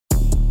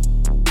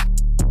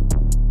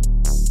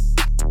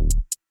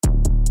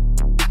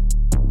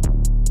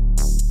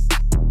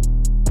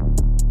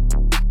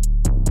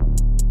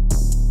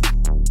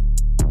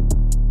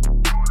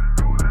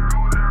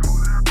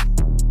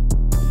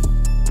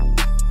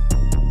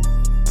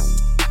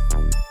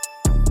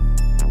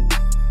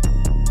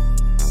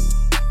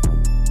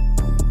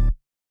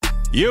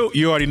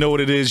You already know what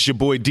it is. Your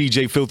boy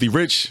DJ Filthy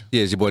Rich.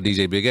 Yeah, it's your boy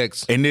DJ Big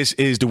X. And this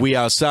is the We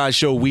Outside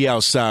Show, We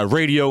Outside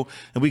Radio.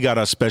 And we got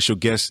our special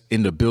guest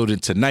in the building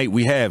tonight.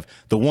 We have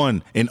the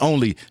one and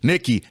only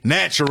Nikki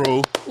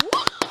Natural.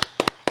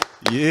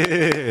 Yeah.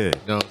 You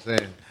know what I'm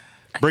saying?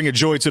 Bringing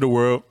joy to the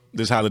world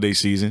this holiday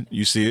season.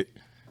 You see it?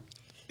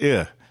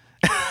 Yeah.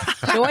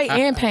 Joy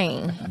and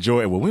pain.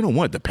 Joy. Well, we don't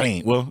want the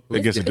pain. Well, I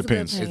guess it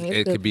depends.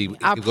 It could be.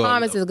 I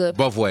promise it's good.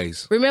 Both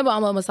ways. Remember,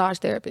 I'm a massage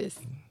therapist.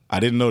 I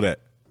didn't know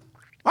that.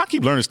 I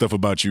keep learning stuff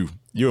about you.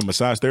 You're a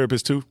massage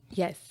therapist too?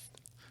 Yes.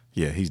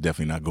 Yeah, he's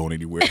definitely not going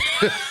anywhere.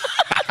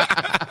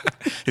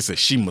 It says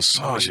she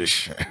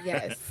massages.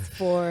 Yes,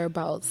 for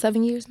about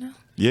 7 years now.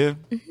 Yeah?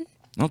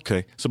 Mm-hmm.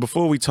 Okay. So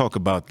before we talk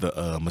about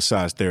the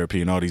massage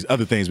therapy and all these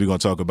other things we're going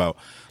to talk about,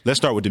 let's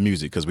start with the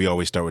music because we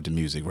always start with the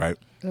music, right?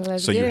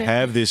 So you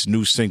have this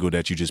new single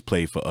that you just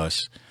played for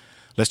us.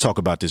 Let's talk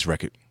about this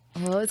record.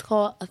 Well, it's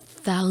called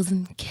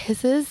 1,000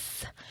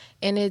 Kisses.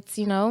 And it's,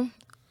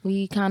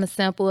 we kind of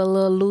sample a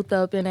little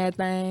Luther up in that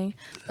thing.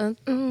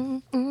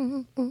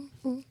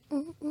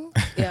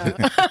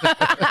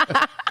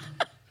 Yeah.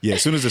 Yeah,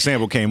 as soon as the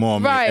sample came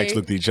on, Right. me and X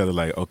looked at each other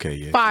like, okay,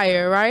 yeah.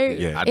 Fire, right?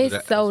 Yeah.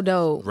 It's so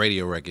dope.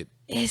 Radio record.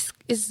 It's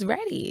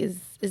ready.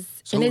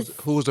 So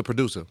who was the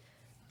producer?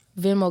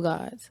 Venmo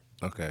Gods.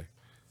 Okay.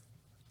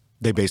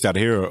 They based out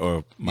of here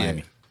or Miami?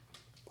 Yeah.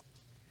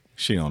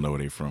 She don't know where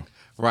they from.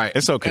 Right.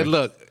 It's okay. And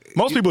look.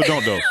 Most people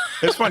don't, though.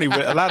 It's funny.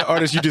 But a lot of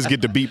artists, you just get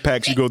the beat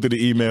packs. You go through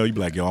the email. You be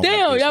like, yo,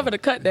 Damn, y'all better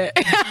cut that.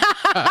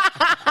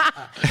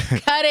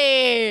 Cut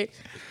it.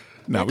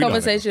 Nah, That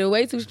conversation is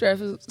way too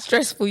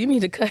stressful. You need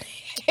to cut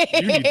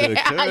it. You need to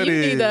cut it. You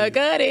need to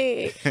cut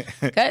it.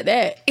 Cut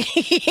that.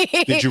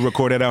 Did you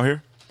record that out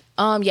here?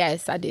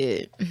 Yes, I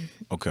did.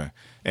 Okay.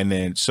 And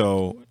then,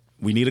 so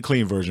we need a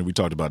clean version. We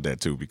talked about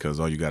that, too, because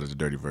all you got is a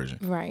dirty version.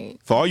 Right.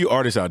 For all you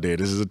artists out there,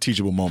 this is a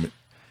teachable moment.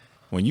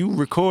 When you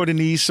recording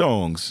these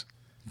songs,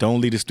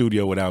 don't leave the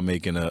studio without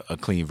making a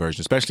clean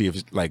version, especially if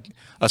it's like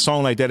a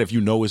song like that, if you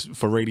know it's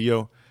for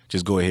radio,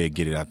 just go ahead and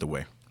get it out the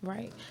way.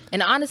 Right.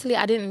 And honestly,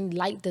 I didn't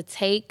like the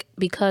take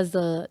because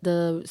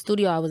the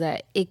studio I was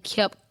at, it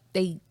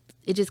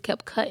just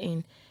kept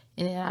cutting.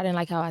 And I didn't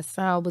like how I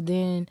sound. But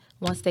then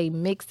once they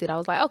mixed it, I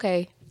was like,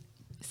 okay.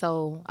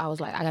 So I was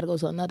like, I got to go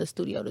to another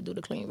studio to do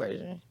the clean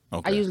version.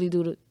 Okay. I usually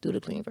do the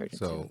clean version.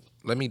 So too.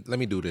 let me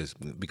do this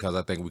because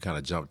I think we kind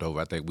of jumped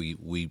over. I think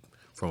we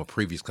from a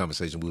previous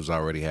conversation we was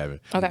already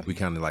having. Okay. We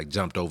kind of like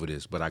jumped over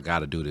this, but I got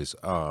to do this.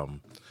 Kind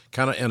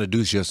of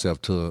introduce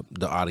yourself to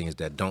the audience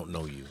that don't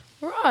know you.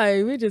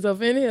 Right, we just up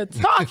in here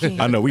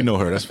talking. I know, we know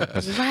her. That's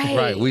right.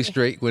 Right, we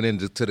straight went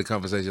into the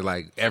conversation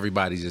like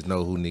everybody just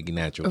know who Nikki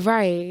Natural.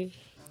 Right.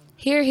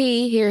 Here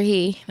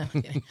he. No,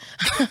 okay.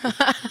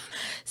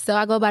 So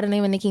I go by the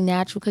name of Nikki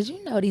Natural because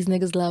these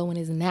niggas love when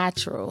it's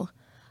natural.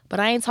 But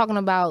I ain't talking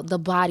about the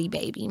body,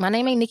 baby. My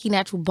name ain't Nikki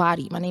Natural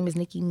Body. My name is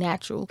Nikki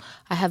Natural.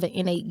 I have an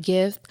innate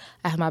gift.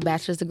 I have my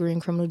bachelor's degree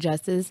in criminal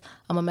justice.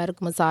 I'm a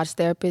medical massage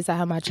therapist. I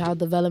have my child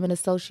development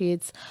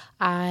associates.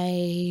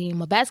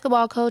 I'm a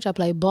basketball coach. I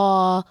play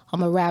ball.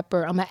 I'm a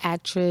rapper. I'm an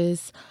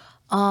actress.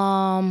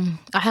 I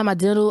have my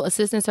dental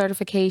assistant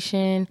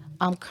certification.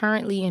 I'm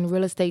currently in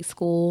real estate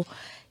school.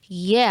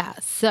 Yeah,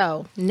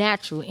 so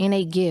natural,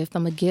 innate gift.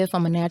 I'm a gift.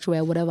 I'm a natural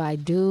at whatever I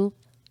do.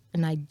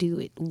 And I do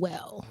it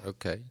well.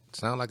 Okay.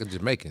 Sound like a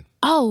Jamaican.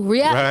 Oh,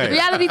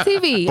 reality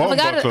TV.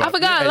 I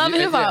forgot. Love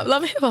and hip hop.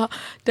 Love and hip hop.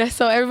 That's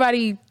so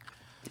everybody.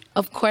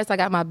 Of course, I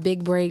got my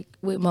big break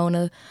with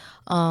Mona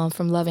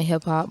from Love and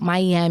Hip Hop.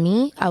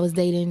 Miami. I was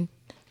dating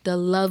the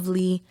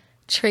lovely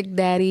Trick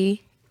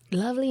Daddy.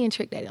 Lovely and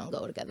Trick Daddy don't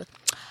go together.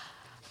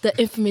 The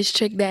infamous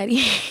Trick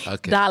Daddy.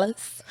 Okay.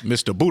 Dollars.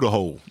 Mr. Buddha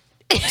Hole.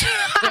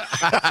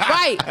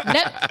 Right.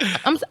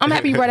 I'm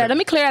happy you brought that. Let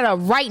me clear that up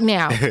right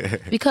now.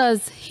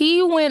 Because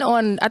he went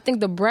on, I think,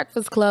 the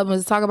Breakfast Club and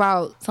was talking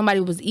about somebody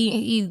was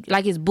eating,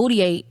 like his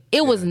booty ate.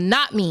 It was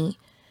not me.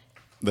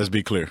 Let's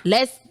be clear.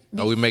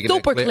 Are we making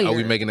that clear? Are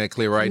we making that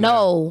clear right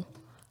now?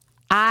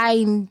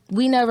 No.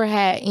 We never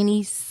had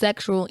any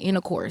sexual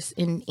intercourse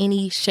in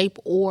any shape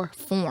or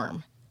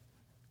form.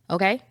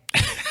 Okay?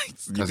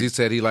 Because he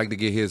said he liked to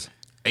get his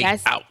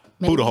out.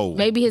 Buddha hole.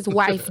 Maybe his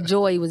wife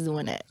Joy was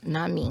doing that,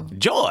 not me.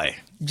 Joy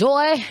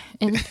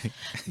and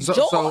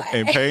Joy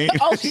and pain.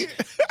 Oh,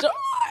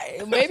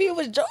 Joy. Maybe it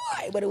was Joy,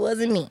 but it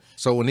wasn't me.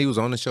 So when he was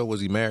on the show,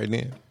 was he married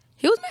then?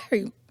 He was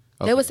married.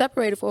 Okay. They were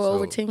separated for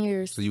over 10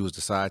 years. So you was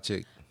the side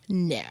chick?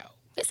 No.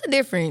 It's a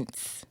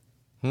difference.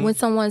 When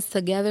someone's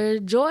together,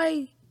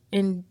 Joy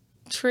and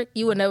Trick,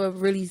 you would never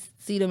really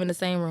see them in the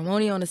same room,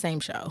 only on the same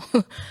show.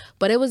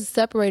 But it was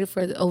separated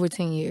for over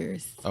 10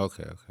 years.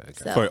 Okay.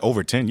 So, for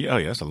over 10 years? Oh,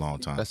 yeah, that's a long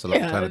time. That's a long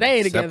time. They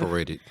ain't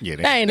separated. Together. Yeah,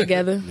 they ain't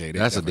together.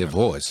 That's a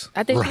divorce.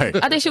 I think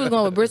she was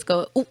going with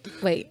Briscoe. Ooh,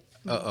 wait.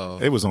 Uh-oh.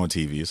 It was on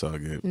TV. It's all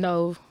good.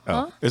 No.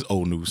 Huh? It's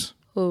old news.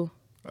 Who?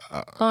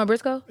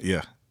 Briscoe?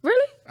 Yeah.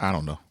 Really? I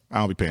don't know. I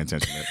don't be paying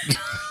attention to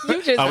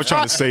that. I was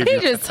trying to save you.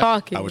 He just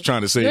talking. I was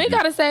trying to save you. You ain't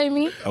got to save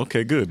me.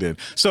 Okay, good then.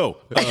 So,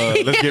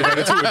 let's get right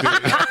into it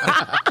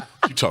then.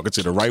 You talking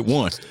to the right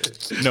one.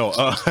 No.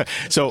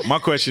 So my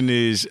question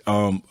is,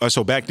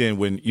 so back then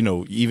when,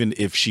 even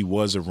if she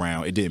was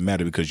around, it didn't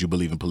matter because you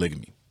believe in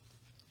polygamy.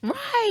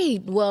 Right.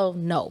 Well,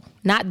 no,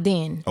 not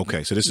then.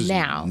 Okay. So this is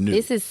now. new.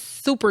 This is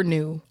super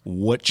new.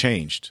 What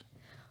changed?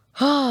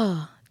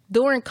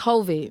 During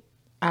COVID,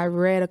 I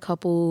read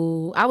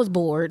I was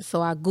bored,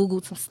 so I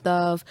Googled some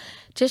stuff,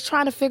 just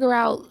trying to figure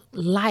out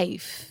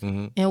life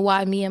and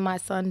why me and my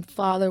son's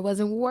father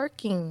wasn't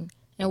working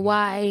and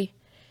why.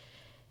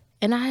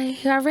 And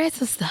I read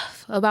some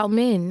stuff about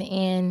men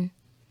and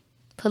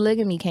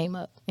polygamy came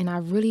up and I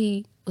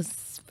really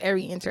was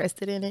very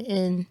interested in it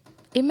and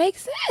it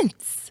makes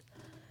sense.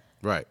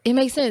 Right. It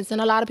makes sense. And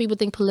a lot of people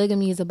think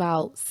polygamy is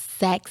about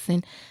sex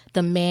and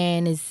the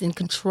man is in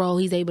control.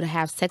 He's able to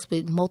have sex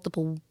with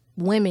multiple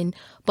women.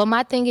 But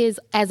my thing is,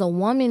 as a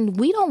woman,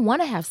 we don't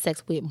want to have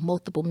sex with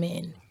multiple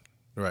men.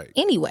 Right.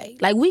 Anyway,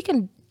 like we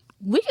can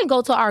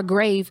go to our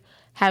grave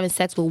having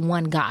sex with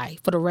one guy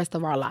for the rest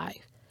of our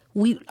life.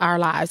 Our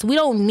lives. We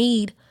don't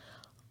need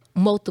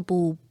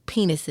multiple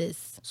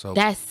penises. So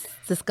that's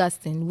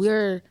disgusting.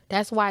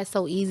 That's why it's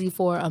so easy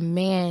for a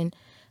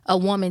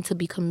woman to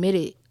be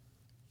committed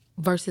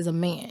versus a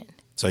man.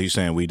 So you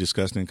saying we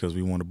disgusting because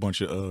we want a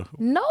bunch of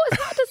No,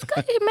 it's not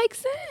disgusting. It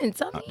makes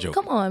sense. I mean,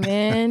 come on,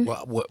 man.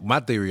 Well, my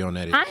theory on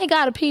that is I ain't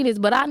got a penis,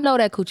 but I know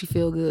that coochie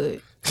feel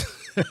good.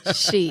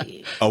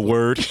 Shit. A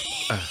word.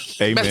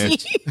 Amen.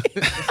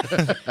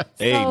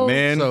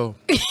 Amen. So,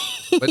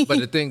 but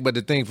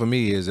the thing for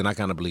me is, and I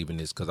kind of believe in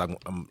this because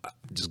I'm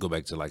just go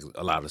back to like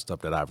a lot of stuff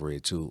that I've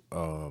read too.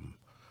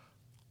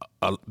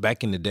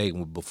 Back in the day,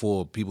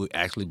 before people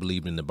actually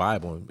believed in the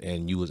Bible,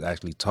 and you was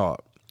actually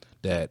taught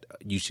that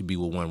you should be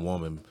with one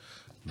woman.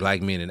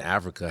 Black men in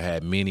Africa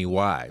had many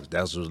wives.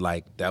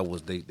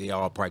 They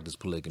all practiced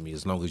polygamy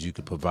as long as you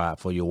could provide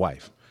for your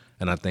wife.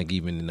 And I think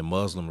even in the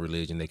Muslim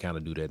religion, they kind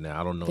of do that now.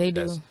 I don't know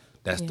if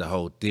that's the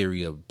whole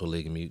theory of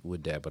polygamy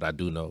with that, but I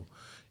do know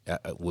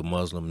with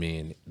Muslim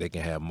men, they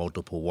can have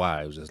multiple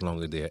wives as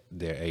long as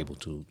they're able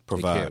to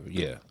provide.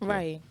 Yeah.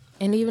 Right.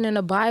 And even in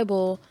the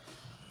Bible,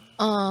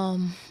 a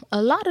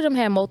lot of them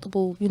had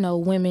multiple,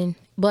 women,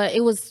 but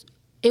it was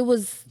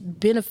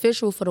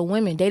beneficial for the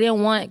women.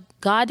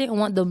 God didn't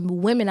want the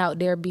women out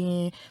there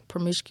being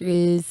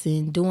promiscuous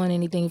and doing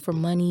anything for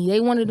money.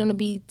 They wanted them to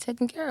be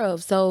taken care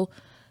of. So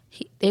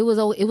it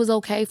was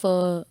okay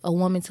for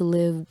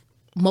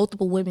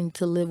multiple women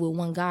to live with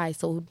one guy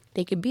so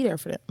they could be there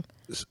for them.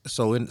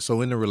 So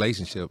in the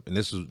relationship, and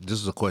this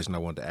is a question I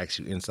wanted to ask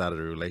you inside of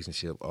the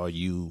relationship, are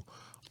you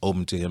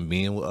open to him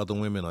being with other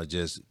women or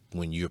just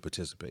when you're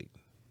participating?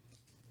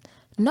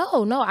 No,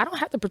 I don't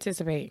have to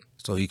participate.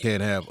 So he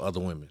can't have other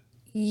women?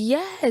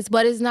 Yes,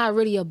 but it's not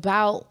really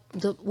about,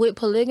 with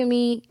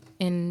polygamy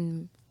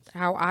and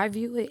how I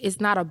view it, it's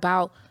not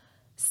about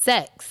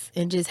sex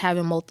and just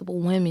having multiple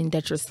women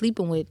that you're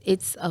sleeping with.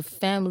 It's a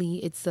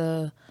family.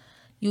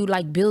 You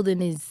like building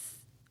this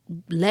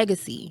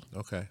legacy.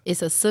 Okay.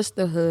 It's a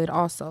sisterhood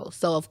also.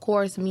 So, of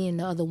course, me and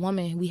the other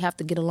woman, we have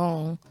to get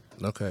along.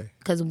 Okay.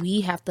 Because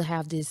we have to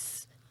have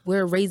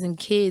we're raising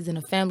kids in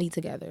a family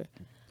together.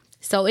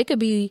 So it could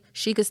be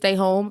she could stay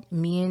home,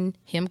 me and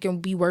him can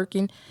be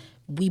working,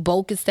 we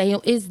both can stay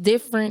home. It's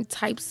different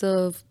types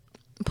of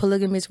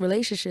polygamous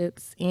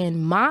relationships.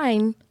 And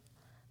mine,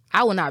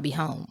 I will not be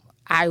home.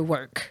 I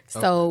work.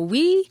 Okay. So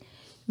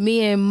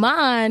me and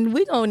mine,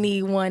 we gonna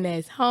need one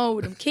that's home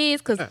with them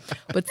kids because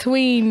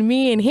between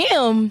me and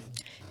him,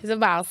 it's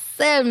about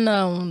 7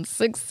 of them,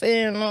 6 of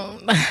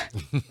them.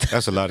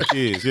 That's a lot of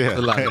kids, yeah. That's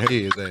a lot of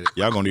kids, ain't it?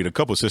 Y'all gonna need a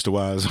couple sister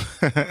wives.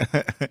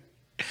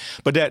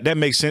 But that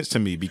makes sense to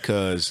me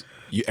because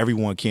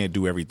everyone can't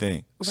do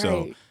everything. Right.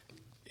 So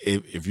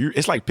if you,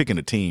 it's like picking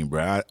a team,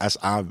 bro.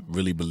 I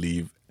really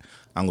believe.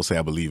 I'm gonna say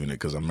I believe in it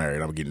because I'm married.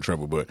 I'm gonna get in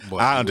trouble, but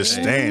I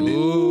understand it.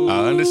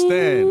 I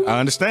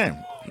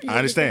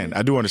understand.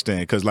 I do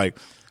understand because like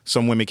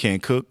some women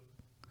can't cook,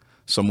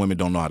 some women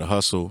don't know how to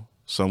hustle,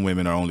 some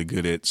women are only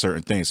good at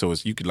certain things. So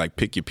you could like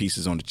pick your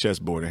pieces on the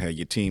chessboard and have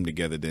your team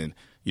together. Then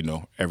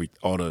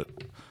all the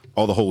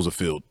holes are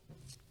filled.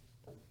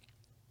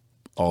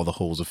 All the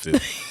holes are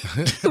filled.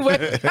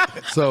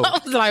 So I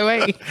was like,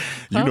 wait.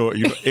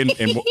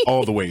 In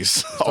all the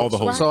ways, all the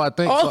holes. So I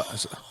think.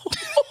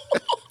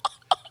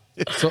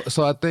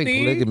 So I think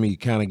polygamy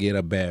kind of get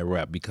a bad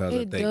rap because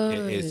I think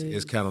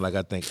it's kind of like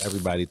I think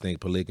everybody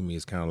think polygamy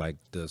is kind of like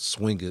the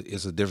swinger.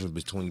 It's a difference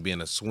between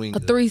being a swinger, a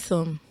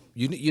threesome.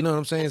 You know what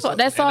I'm saying?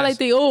 That's all they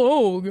think.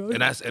 Oh,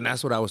 God. And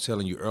that's what I was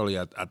telling you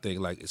earlier. I think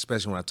like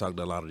especially when I talk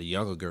to a lot of the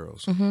younger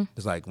girls,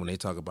 it's like when they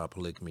talk about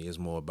polygamy, it's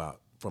more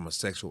about from a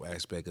sexual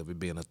aspect of it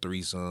being a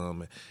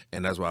threesome,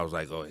 and that's why I was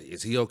like, oh,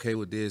 is he okay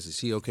with this? Is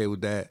she okay with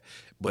that?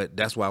 But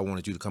that's why I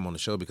wanted you to come on the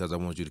show because I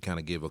wanted you to kind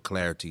of give a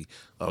clarity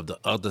of the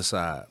other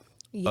side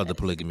of the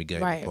polygamy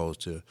game,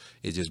 opposed to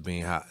it just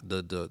being how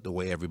the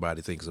way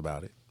everybody thinks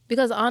about it.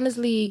 Because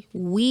honestly,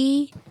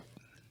 we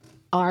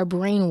are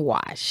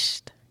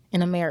brainwashed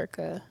in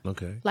America.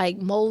 Okay. Like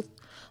most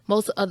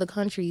other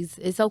countries,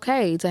 it's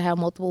okay to have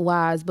multiple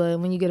wives, but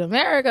when you get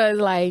America, it's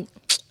like,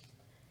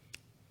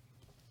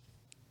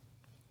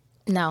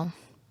 No.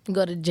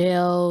 Go to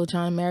jail,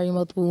 trying to marry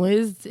multiple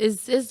women.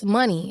 It's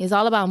money. It's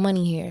all about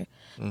money here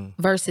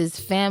versus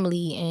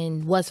family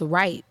and what's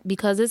right.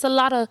 Because it's a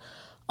lot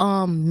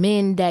of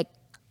men that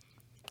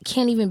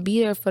can't even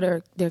be there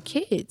for their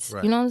kids.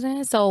 Right. You know what I'm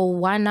saying? So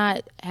why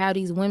not have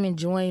these women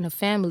join a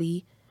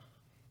family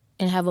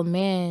and have a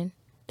man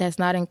that's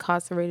not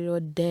incarcerated or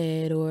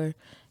dead or, you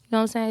know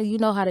what I'm saying? You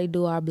know how they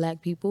do our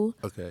black people.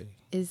 Okay.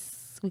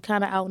 We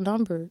kind of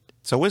outnumbered.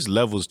 So it's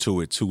levels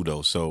to it too,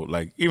 though. So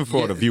like, even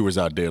for all the viewers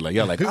out there, like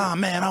y'all like,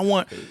 man, I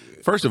want.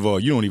 First of all,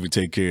 you don't even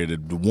take care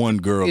of the one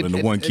girl and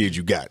the one kid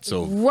you got.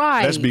 So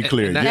let's be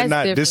clear. You're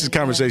not. This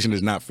conversation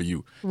is not for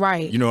you.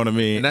 Right. You know what I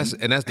mean?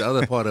 And that's the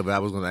other part of it. I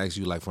was going to ask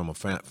you, like from a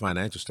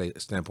financial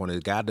standpoint,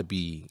 it's got to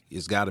be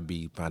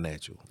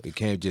financial. It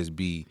can't just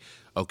be,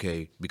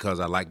 okay,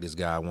 because I like this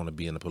guy, I want to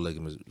be in a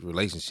polygamous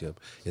relationship.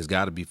 It's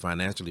got to be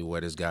financially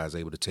where this guy is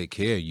able to take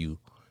care of you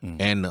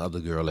and the other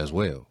girl as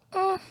well.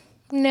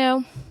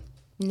 No.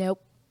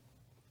 Nope.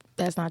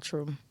 That's not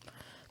true.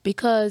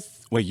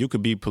 Because... Wait, you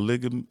could be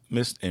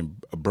polygamist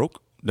and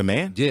broke the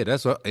man? Yeah,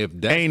 that's what... If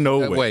that ain't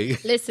no way.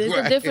 Listen, it's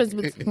a difference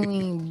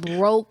between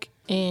broke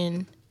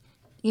and,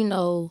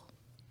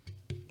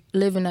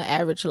 living an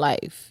average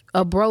life.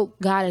 A broke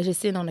guy that's just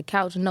sitting on the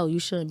couch, no, you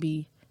shouldn't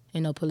be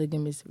in a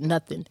polygamous,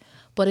 nothing.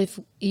 But if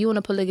you in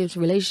a polygamous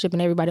relationship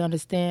and everybody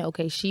understand,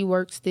 okay, she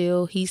works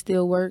still, he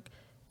still work,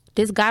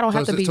 this guy don't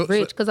have to be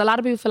rich. Because a lot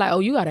of people feel like, oh,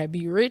 you got to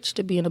be rich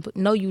to be in a...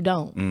 No, you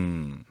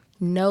don't.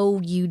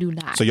 No, you do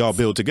not. So y'all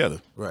build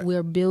together. Right.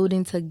 We're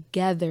building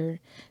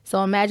together.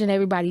 So imagine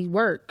everybody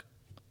work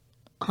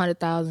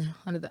 100,000.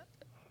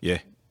 Yeah.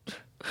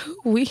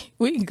 We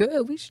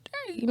good. We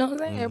straight. You know what I'm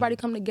saying? Everybody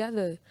come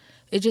together.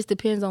 It just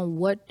depends on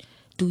what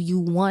do you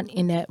want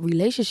in that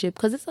relationship.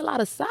 Because it's a lot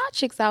of side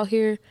chicks out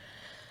here.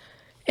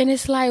 And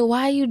it's like,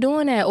 why are you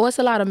doing that? Or it's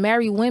a lot of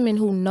married women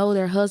who know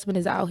their husband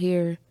is out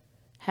here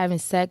having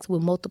sex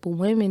with multiple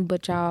women,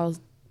 but y'all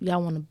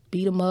want to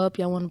beat them up,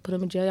 y'all want to put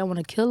them in jail, y'all want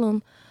to kill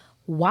them.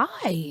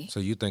 Why? So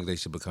you think they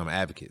should become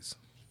advocates?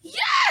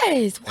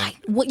 Yes. Why?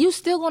 What, you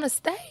still going to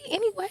stay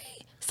anyway?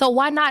 So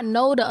why not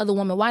know the other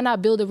woman? Why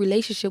not build a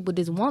relationship with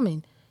this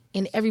woman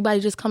and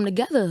everybody just come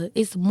together?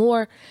 It's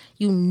more,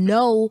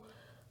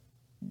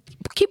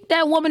 keep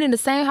that woman in the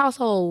same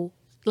household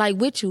like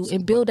with you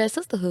and build that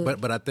sisterhood.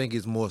 But I think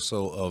it's more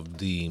so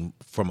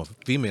from a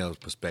female's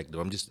perspective.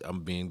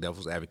 I'm being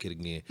devil's advocate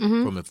again.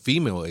 From a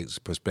female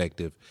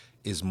perspective,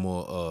 it's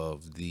more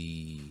of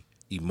the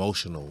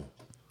emotional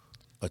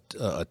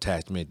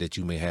attachment that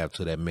you may have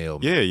to that male.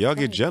 Yeah, y'all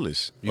get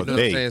jealous. You know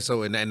what I'm saying?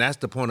 So and that's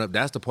the part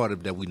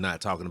of that we're not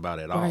talking about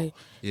at all. Right.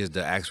 Is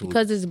the actual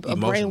because it's a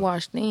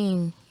brainwashed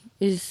thing.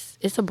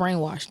 It's a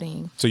brainwash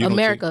thing. So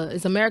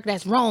it's America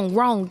that's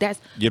wrong. That's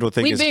you don't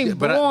think we've been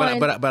born.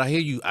 But I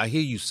hear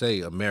you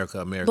say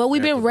America. But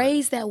we've been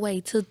raised that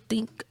way to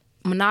think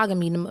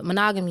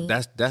monogamy.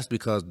 That's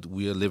because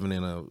we are living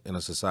in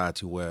a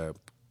society where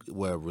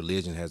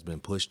religion has been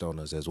pushed on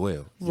us as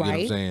well. You get what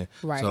I'm saying?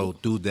 Right. So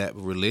through that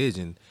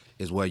religion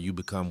is where you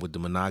become with the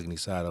monogamy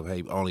side of,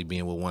 hey, only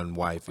being with one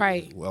wife,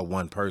 right, or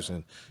one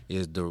person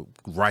is the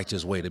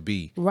righteous way to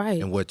be. Right.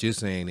 And what you're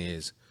saying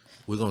is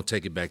we're going to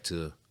take it back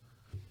to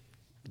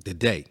the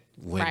day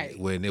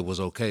when it was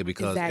okay,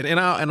 because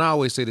and I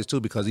always say this too,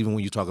 because even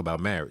when you talk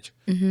about marriage,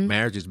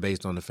 marriage is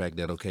based on the fact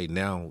that, okay,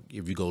 now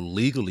if you go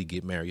legally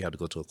get married, you have to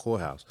go to a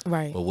courthouse.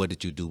 Right. But what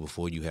did you do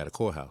before you had a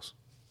courthouse?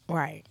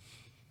 Right.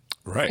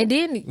 Right. And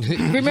then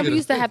remember you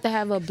used to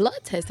have a blood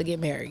test to get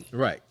married.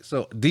 Right.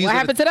 So what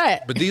happened to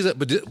that? But these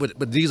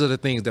are the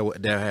things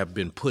that have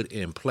been put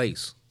in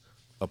place,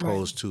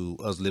 opposed to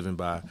us living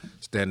by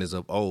standards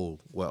of old.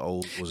 Where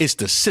old was. It's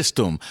the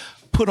system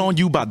put on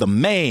you by the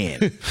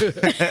man.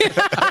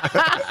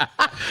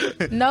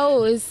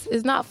 No,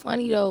 it's not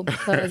funny though,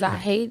 because I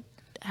hate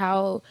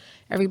how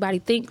everybody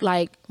think,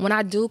 like, when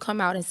I do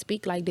come out and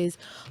speak like this,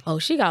 oh,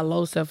 she got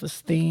low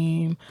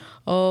self-esteem.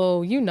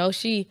 Oh,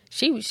 she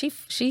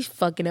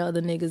fucking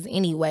other niggas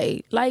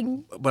anyway. Like,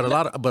 but a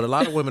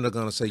lot of women are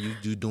gonna say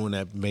you doing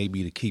that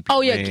maybe to keep.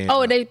 Oh yeah. Man.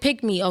 Oh, they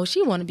pick me. Oh,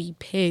 she want to be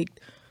picked.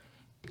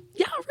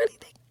 Y'all really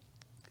think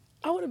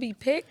I want to be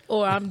picked,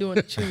 or I'm doing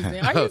the choosing?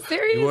 Are you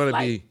serious? You want to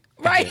be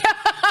right?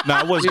 No,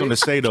 I was gonna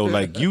say though,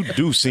 like, you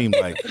do seem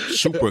like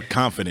super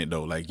confident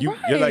though. Like you're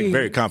like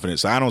very confident.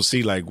 So I don't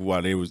see like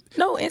why they was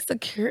no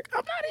insecure.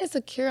 I'm not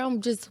insecure.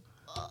 I'm just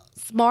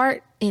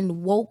smart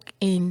and woke,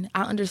 and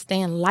I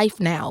understand life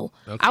now.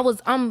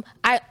 Okay.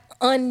 I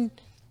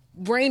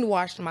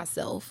unbrainwashed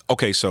myself.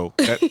 Okay, so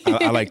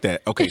I like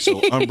that. Okay, so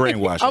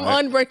unbrainwashed.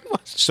 I'm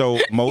unbrainwashed. So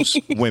most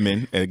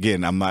women,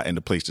 again, I'm not in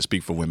the place to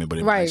speak for women, but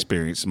in my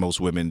experience, most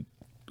women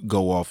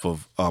go off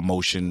of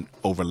emotion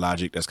over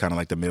logic. That's kind of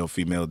like the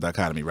male-female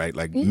dichotomy, right?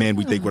 Like men,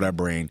 we think with our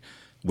brain.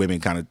 Women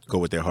kind of go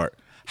with their heart.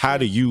 How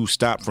do you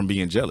stop from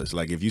being jealous?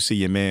 Like if you see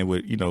your man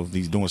with,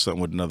 he's doing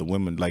something with another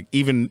woman, like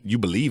even you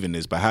believe in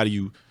this, but how do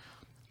you,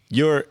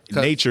 your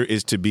nature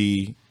is to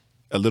be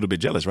a little bit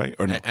jealous, right?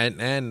 Or no?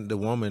 And the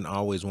woman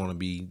always want to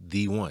be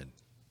the one.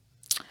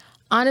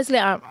 Honestly,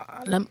 I'm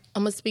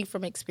going to speak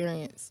from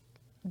experience.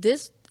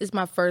 This is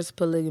my first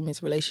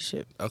polygamous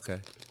relationship. Okay.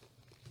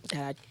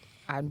 That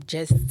I'm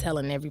just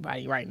telling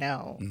everybody right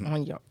now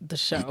on the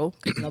show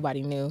because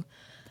nobody knew.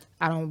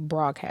 I don't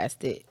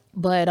broadcast it,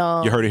 but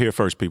you heard it here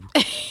first, people.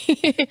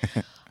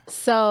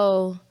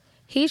 So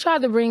he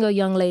tried to bring a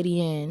young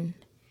lady in,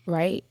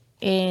 right,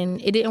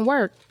 and it didn't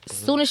work. As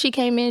soon as she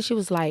came in, she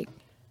was like,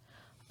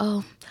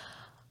 "Oh,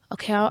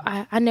 okay,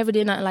 I never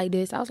did nothing like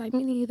this." I was like,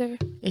 "Me neither,"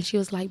 and she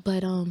was like,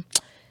 "But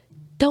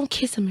don't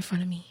kiss him in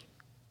front of me."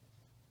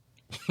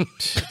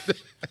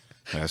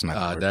 That's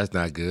not. That's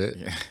not good.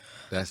 Yeah.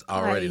 That's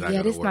already like, not.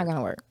 Yeah, this not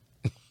gonna work.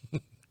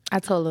 I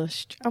told her,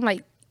 I'm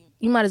like,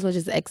 you might as well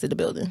just exit the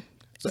building.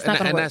 It's not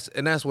gonna work.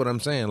 That's what I'm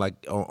saying. Like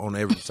on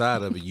every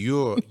side of it,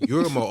 you're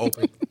more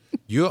open.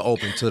 You're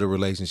open to the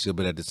relationship,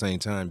 but at the same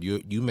time,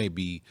 you may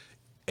be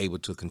able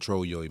to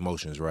control your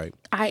emotions, right?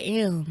 I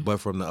am. But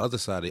from the other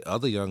side, the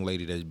other young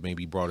lady that may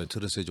be brought into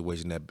the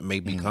situation that may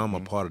become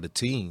a part of the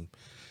team,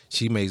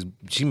 she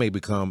may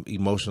become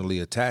emotionally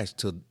attached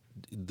to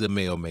the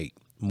male mate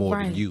more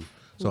than you.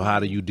 So how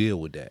do you deal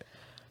with that?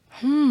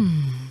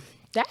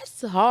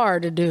 That's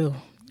hard to do,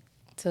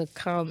 to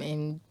come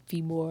and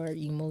be more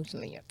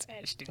emotionally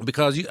attached to.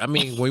 Because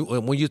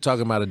when you're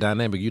talking about a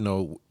dynamic,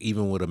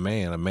 even with a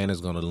man is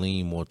going to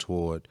lean more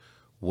toward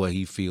what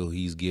he feel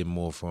he's getting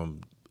more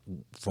from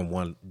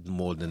one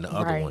more than the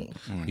other one.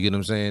 You get what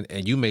I'm saying?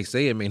 And you may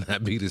say it may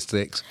not be the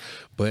sex,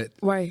 but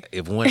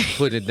if one's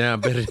putting it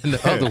down better than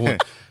the other one,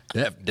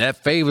 that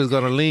favor is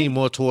going to lean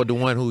more toward the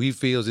one who he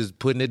feels is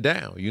putting it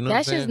down. You know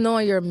That's what I'm saying? just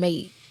knowing your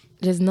mate.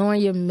 Just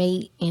knowing your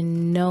mate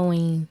and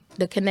knowing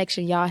the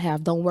connection y'all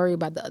have. Don't worry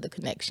about the other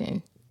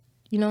connection.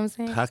 You know what I'm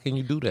saying? How can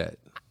you do that?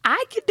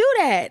 I can do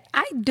that.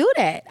 I do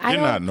that.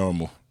 You're not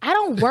normal. I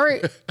don't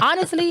worry.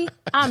 Honestly,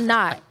 I'm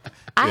not.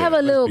 I have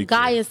a little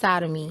guy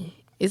inside of me.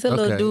 It's a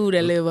little dude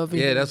that live up in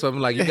Yeah, that's what I'm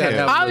like. You gotta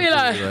have I'll be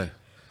like,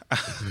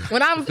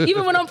 when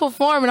I'm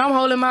performing, I'm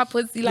holding my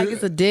pussy like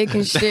it's a dick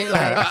and shit.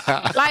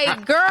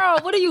 Like, girl,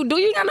 what do? You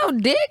ain't got no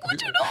dick.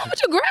 What you doing?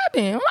 What you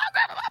grabbing? I'm not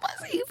grabbing my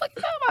pussy. What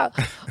you talking about?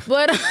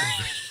 But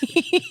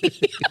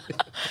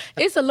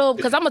it's a little,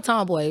 because I'm a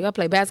tomboy. I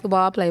play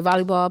basketball, I play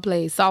volleyball, I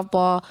play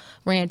softball,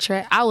 ran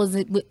track. I was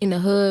in the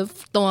hood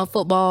throwing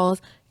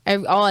footballs,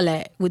 all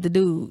that with the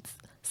dudes.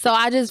 So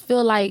I just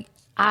feel like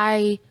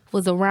I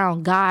was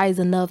around guys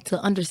enough to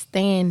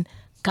understand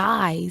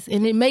guys,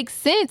 and it makes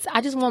sense. I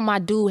just want my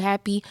dude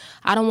happy.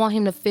 I don't want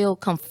him to feel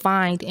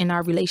confined in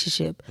our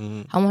relationship.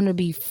 I want him to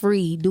be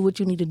free. Do what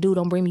you need to do.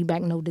 Don't bring me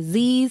back no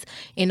disease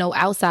and no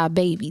outside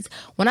babies.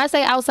 When I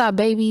say outside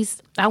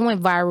babies, I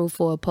went viral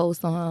for a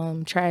post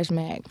on Trash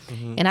Mag,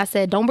 and I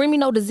said, don't bring me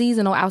no disease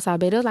and no outside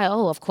baby. It was like,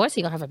 oh, of course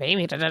he gonna have a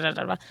baby.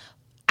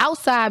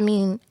 Outside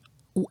mean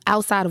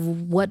outside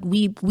of what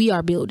we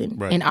are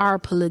building in our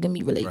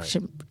polygamy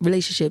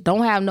relationship.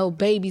 Don't have no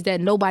babies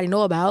that nobody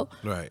know about.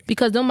 Right.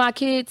 Because them my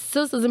kids,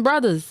 sisters and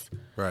brothers.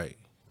 Right.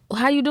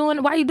 How you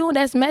doing? Why you doing?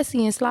 That's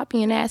messy and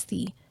sloppy and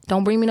nasty.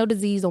 Don't bring me no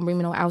disease. Don't bring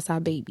me no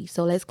outside baby.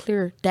 So let's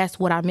clear. That's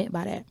what I meant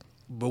by that.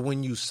 But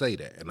when you say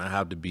that, and I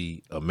have to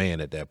be a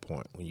man at that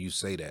point, when you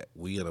say that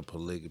we in a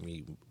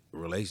polygamy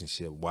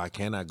relationship, why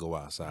can't I go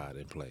outside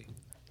and play?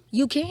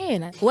 You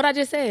can. What I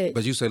just said.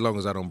 But you say long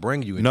as I don't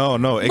bring you in. No,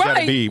 it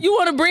gotta be. You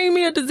want to bring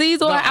me a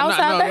disease or an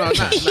outside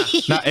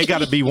baby? No, it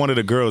gotta be one of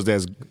the girls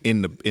that's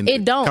in the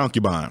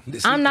concubine.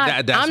 I'm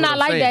not like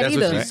that that's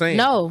either. What she's saying.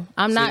 No,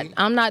 I'm not.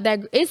 I'm not that.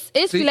 It's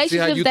relationships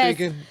how you that.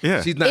 Thinking?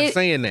 Yeah. She's not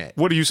saying that.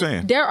 What are you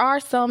saying? There are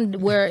some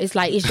where it's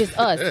like it's just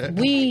us.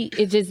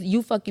 It's just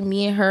you fucking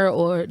me and her,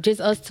 or just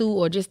us two,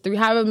 or just three.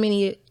 However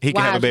many. He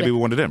can have a baby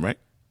with one of them, right?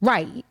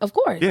 Right, of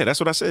course. Yeah, that's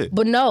what I said.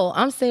 But no,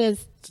 I'm saying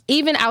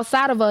even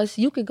outside of us,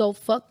 you could go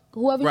fuck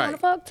whoever you want to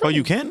fuck too. Oh,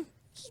 you can?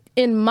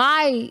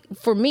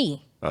 For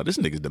me. Oh, this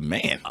nigga's the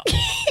man.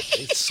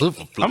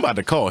 I'm about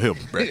to call him,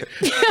 Brad.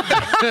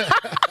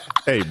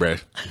 Hey,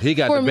 Brad. He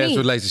got the best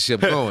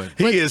relationship going.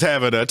 He is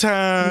having a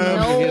time.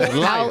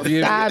 No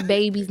outside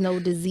babies, no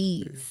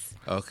disease.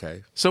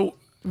 Okay. So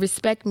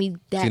respect me.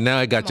 See, now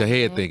I got your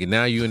head thinking.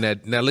 Now you in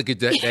that. Now look at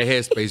that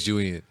headspace you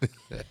in.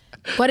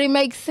 But it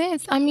makes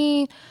sense. I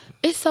mean,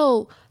 it's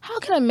so. How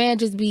can a man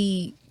just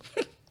be?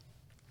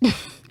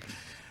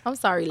 I'm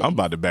sorry, ladies. I'm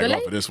about to back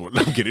off of this one.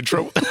 I'm getting in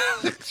trouble.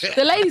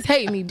 The ladies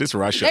hate me. This is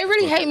where I should. They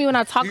really hate me when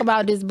I talk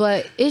about this,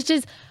 but it's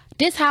just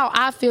this how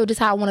I feel. This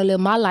how I want to live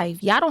my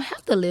life. Y'all don't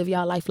have to live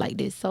y'all life like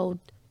this. So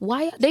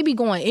why they be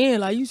going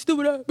in like you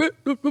stupid?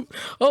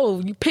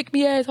 Oh, you pick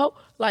me asshole.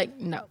 Like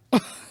no.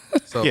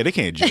 So, yeah, they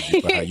can't judge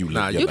you by how you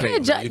live. You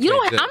can't judge. You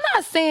don't. I'm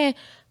not saying.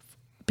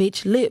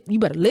 Bitch, live. You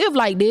better live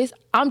like this.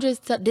 I'm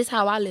just this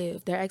how I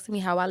live. They're asking me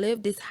how I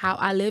live. This how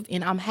I live,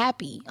 and I'm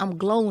happy. I'm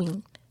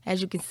glowing,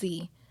 as you can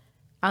see.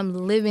 I'm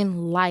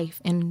living life,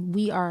 and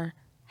we are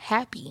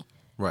happy.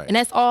 Right. And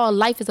that's all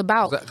life is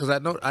about. Because I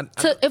know.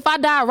 If I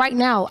die right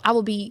now, I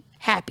will be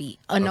happy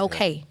and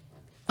okay.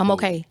 I'm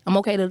okay. I'm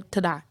okay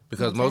to die.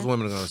 Because most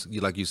women are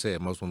gonna, like you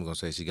said, most women are gonna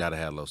say she gotta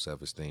have low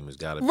self-esteem. It's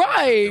gotta be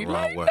right.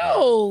 Wrong with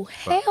no,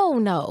 her. Hell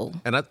no.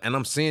 And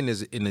I'm seeing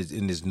this in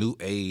this new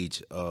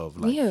age of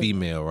like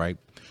female, right?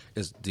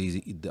 It's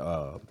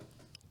the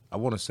I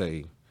want to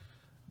say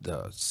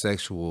the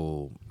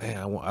sexual,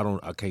 man,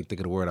 I can't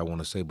think of the word I want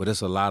to say, but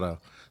it's a lot of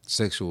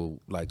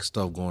sexual like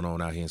stuff going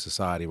on out here in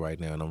society right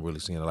now, and I'm really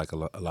seeing like a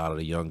lot of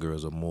the young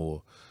girls are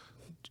more,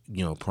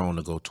 prone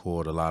to go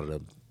toward a lot of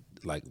the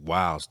like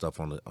wild stuff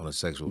on the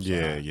sexual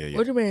side. Yeah.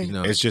 What do you mean?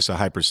 It's just a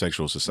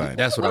hypersexual society.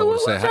 That's what I want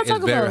to say.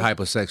 It's very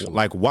hypersexual.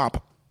 Like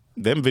WAP.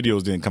 Them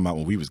videos didn't come out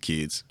when we was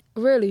kids.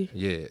 Really?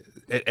 Yeah,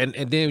 and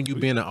then you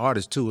being an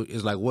artist too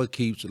is like what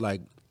keeps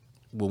like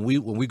when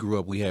we grew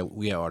up we had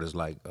artists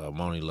like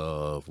Moni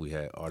Love, we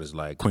had artists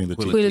like Queen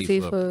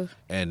Latifah,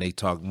 and they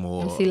talk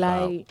more MC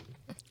Light.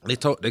 They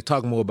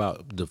talk more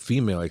about the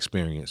female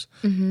experience,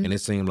 and it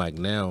seemed like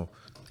now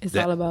it's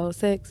all about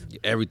sex.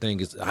 Everything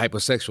is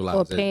hypersexualized.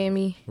 Or paying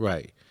me.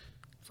 Right.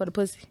 For the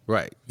pussy.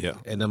 Right. Yeah.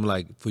 And I'm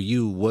like, for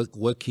you,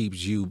 what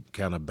keeps you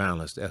kind of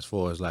balanced as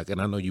far as like,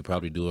 and I know you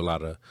probably do a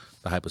lot of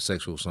the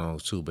hypersexual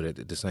songs too, but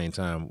at the same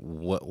time,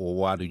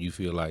 why do you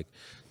feel like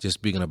just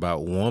speaking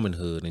about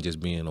womanhood and just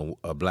being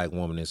a black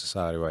woman in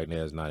society right now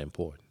is not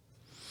important?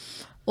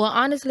 Well,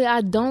 honestly,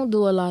 I don't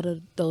do a lot of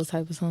those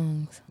type of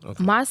songs.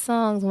 Okay. My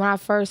songs, when I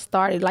first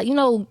started, like,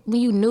 when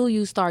you knew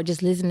you start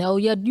just listening, oh,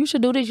 yeah, you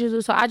should do this, you should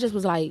do. So I just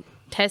was like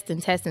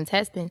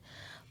testing.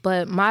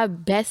 But my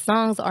best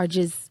songs are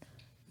just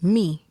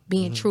me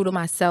being true to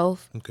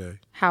myself,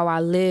 how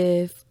I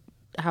live,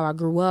 how I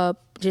grew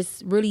up.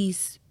 Just really,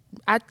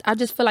 I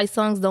just feel like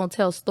songs don't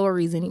tell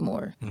stories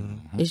anymore.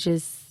 It's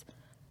just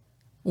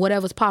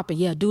whatever's popping.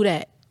 Yeah, do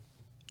that.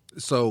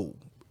 So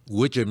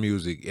with your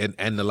music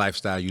and the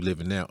lifestyle you live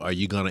in now, are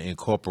you going to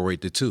incorporate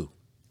the two?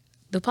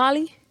 The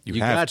poly?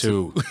 You have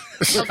to.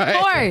 Of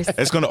course.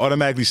 It's going to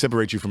automatically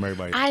separate you from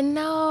everybody. I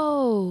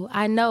know.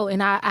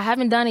 And I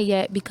haven't done it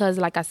yet because,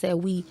 like I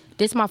said,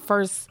 this is my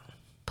first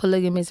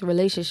polygamous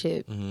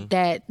relationship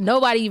that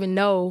nobody even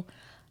know.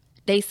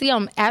 They see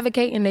I'm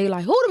advocating, they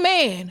like, who the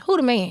man?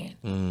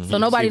 So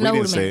nobody know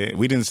who the man.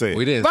 We didn't say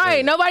it.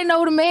 Right, nobody know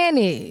who the man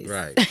is.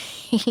 Right.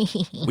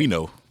 We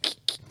know.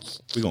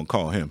 We're going to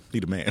call him. He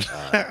the man.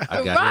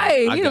 I got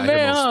him. He the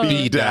man, on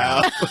speed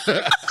dial.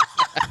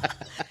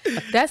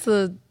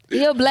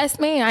 He a blessed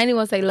man. I ain't even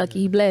gonna say lucky.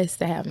 He blessed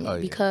to have me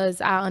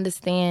because I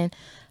understand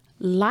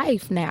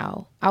life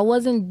now. I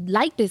wasn't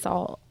like this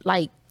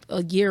like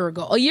a year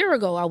ago. A year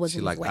ago, I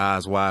wasn't. She like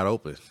eyes wide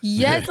open.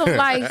 Yes, I'm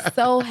like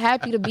so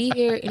happy to be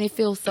here, and it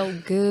feels so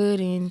good.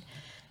 And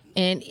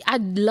I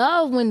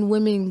love when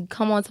women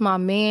come onto my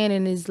man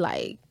and it's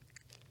like,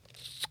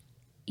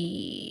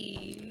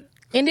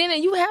 and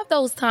then you have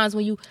those times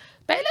when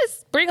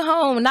let's bring it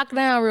home and knock it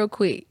down real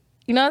quick.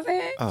 You know what I'm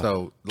saying?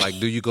 So, like,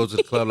 do you go to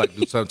the club? Like,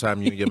 do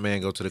sometime you and your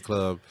man go to the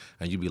club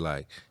and you be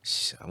like,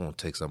 I'm going to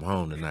take something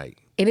home tonight?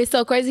 And it's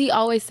so crazy. He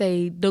always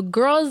say,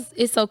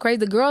 it's so crazy.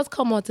 The girls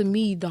come on to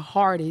me the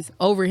hardest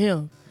over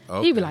him.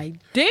 Okay. He be like,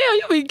 damn,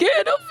 you be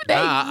getting over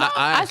that.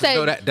 I say,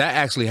 no, that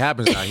actually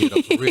happens out here,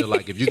 though, for real.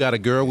 Like, if you got a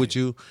girl with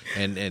you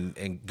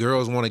and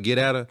girls want to get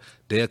at her,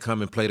 they'll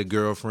come and play the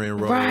girlfriend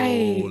role.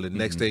 Right. And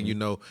next thing you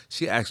know,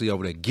 she actually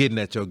over there getting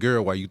at your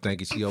girl while you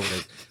thinking she over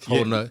there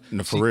holding her.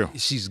 No, for real.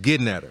 She's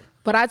getting at her.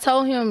 But I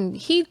told him,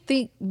 he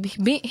think,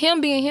 him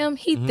being him,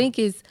 he think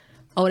is,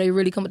 they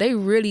really come. They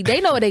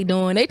know what they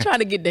doing. They trying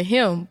to get to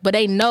him, but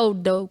they know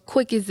the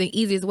quickest and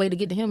easiest way to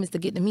get to him is to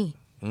get to me.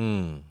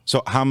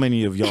 So how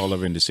many of y'all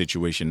are in the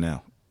situation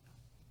now?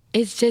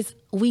 It's just,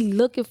 we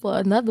looking for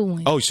another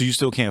one. Oh, so you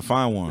still can't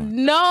find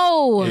one?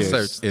 No.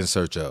 In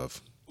search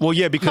of. Well,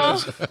 yeah,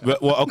 because,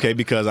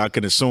 because I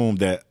can assume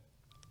that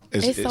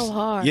it's so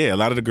hard. Yeah, a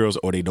lot of the girls,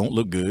 they don't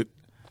look good.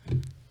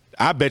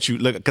 I bet you,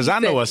 look, because I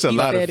know a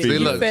lot of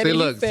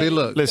females. See,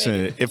 look.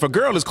 Listen, if a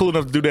girl is cool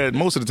enough to do that,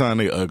 most of the time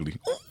they're ugly.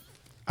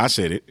 I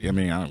said it. I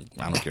mean, I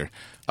don't care.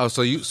 Oh,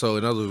 so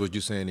in other words, what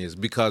you're saying is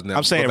because now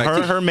I'm saying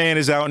her man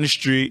is out in the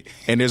street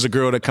and there's a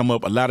girl that come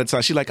up a lot of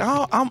times. She's like,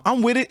 oh,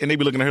 I'm with it, and they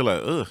be looking at her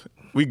like, ugh,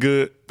 we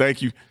good,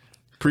 thank you,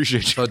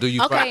 appreciate you. So do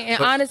you?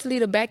 Honestly,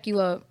 to back you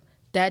up,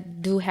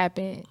 that do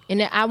happen,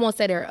 and I won't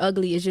say they're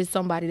ugly. It's just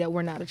somebody that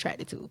we're not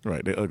attracted to.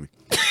 Right, they're ugly.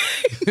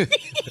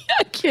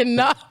 I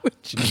cannot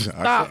with you.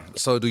 Stop.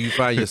 So do you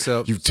find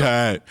yourself? You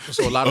tired?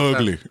 So a lot of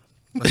ugly.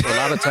 So a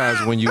lot of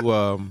times when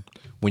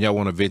y'all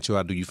want to venture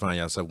out, do you find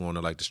yourself going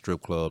to like the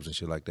strip clubs and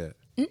shit like that?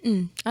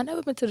 I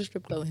never been to the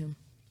strip club with him.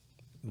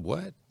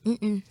 What?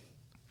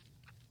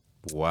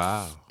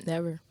 Wow.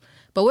 Never.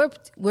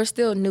 But we're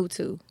still new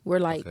too. We're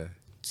like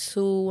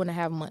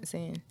 2.5 months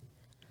in.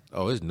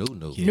 Oh, it's new.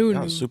 Yeah,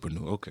 new. Super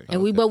new. Okay.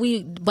 And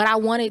but I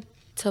wanted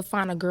to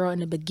find a girl in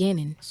the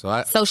beginning,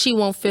 so she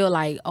won't feel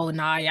like, y'all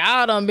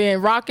done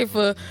been rocking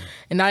for,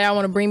 and now y'all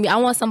want to bring me. I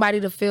want somebody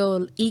to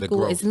feel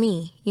equal as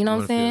me. You know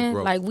what I'm saying?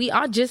 Like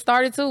I just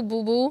started too,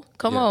 boo boo.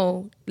 Come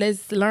on,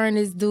 let's learn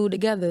this dude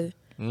together.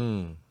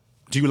 Do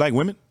you like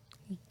women?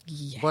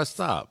 Yes. What?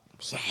 Stop.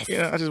 Yes.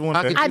 Yeah, I just want.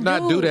 How could you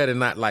not do that and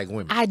not like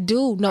women? I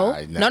do. No.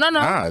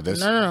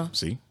 No.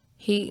 See,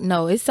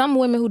 It's some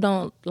women who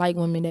don't like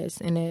women that's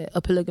in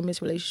a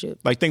polygamous relationship.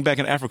 Like, think back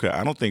in Africa.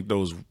 I don't think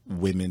those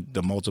women,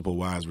 the multiple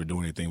wives, were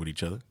doing anything with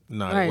each other.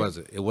 No, Right. it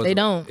wasn't. They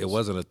don't. It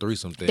wasn't a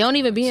threesome thing. They don't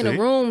even be in See? the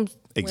rooms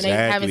when they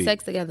Exactly. having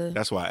sex together.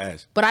 That's why I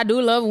asked. But I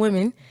do love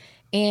women,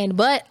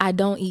 but I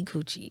don't eat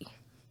coochie.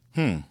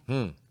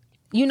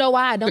 You know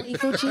why I don't eat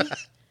coochie?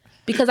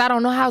 Because I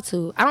don't know how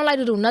to. I don't like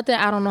to do nothing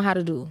I don't know how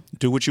to do.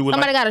 Do what you would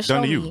Somebody like got to show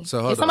done to me. you. So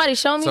hold If somebody on.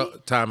 show me, So,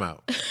 time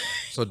out.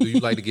 So do you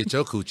like to get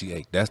your coochie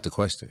ate? That's the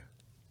question.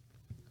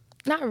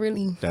 not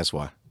really. That's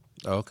why.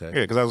 Oh, okay.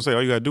 Yeah, because I was gonna say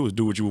all you gotta do is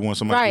do what you would want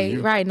somebody to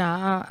do. Right.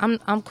 Nah,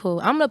 I'm cool.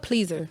 I'm the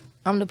pleaser.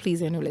 I'm the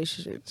pleaser in a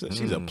relationship. So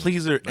she's a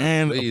pleaser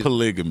and a Please.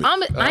 polygamist.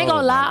 I ain't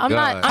gonna lie. I'm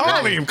not.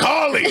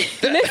 Call him.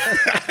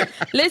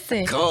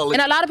 Listen, Call it.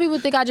 and a lot of people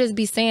think I just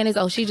be saying this.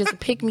 Oh, she just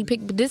pick me.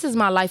 But this is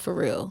my life for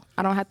real.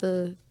 I don't have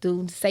to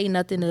say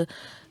nothing to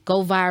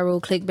go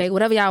viral, clickbait,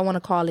 whatever y'all want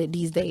to call it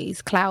these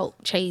days. Clout,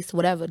 chase,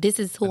 whatever. This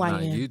is who I Nah,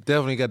 am. you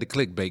definitely got the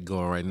clickbait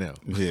going right now.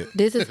 Yeah.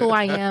 This is who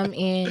I am,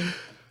 and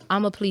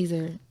I'm a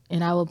pleaser,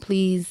 and I will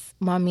please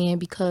my man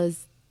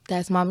because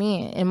that's my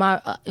man.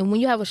 And when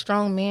you have a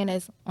strong man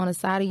that's on the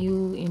side of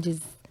you and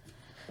just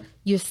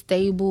you're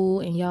stable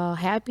and y'all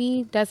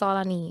happy, that's all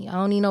I need. I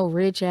don't need no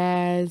rich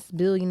ass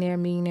billionaire,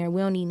 millionaire.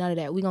 We don't need none of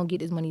that. We gonna get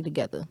this money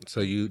together.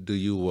 So you're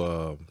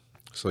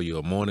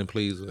a morning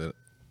pleaser?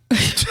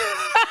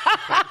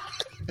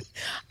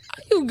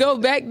 You go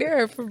back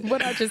there from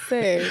what I just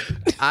said.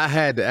 I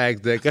had to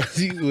ask that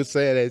because you were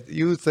saying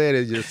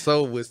that your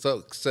soul with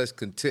such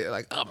content.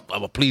 Like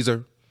I'm a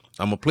pleaser.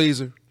 I'm a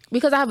pleaser.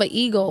 Because I have an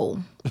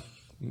ego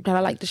that I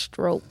like to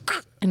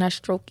stroke, and I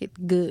stroke it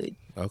good.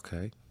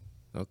 Okay.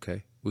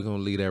 We're gonna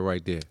leave that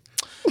right there.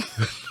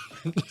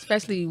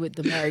 Especially with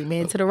the married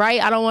man to the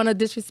right. I don't want to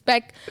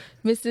disrespect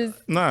Mrs.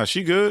 Nah,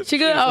 she good. She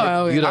good?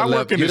 Oh, You yeah. done I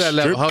work in the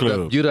strip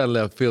club. You done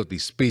left Filthy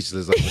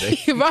speechless over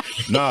there. Right.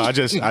 Nah, I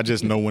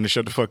just know when to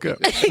shut the fuck up.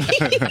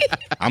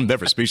 I'm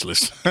never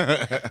speechless.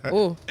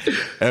 Ooh,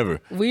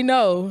 Ever. we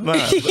know. Nah,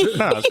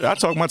 I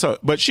talk my talk.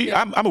 But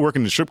I've been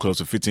working in the strip clubs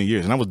for 15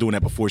 years, and I was doing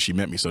that before she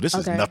met me. So this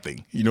is Okay.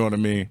 nothing. You know what I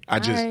mean?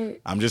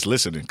 Right. I'm just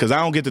listening because I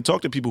don't get to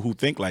talk to people who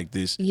think like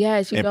this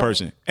Yes, you in don't.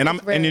 person, and I'm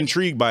It's rare.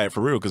 intrigued by it for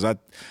real because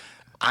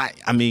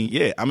I mean,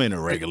 yeah, I'm in a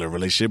regular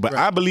relationship, but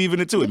I believe in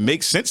it too. It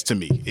makes sense to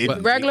me. It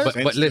But- Regular? makes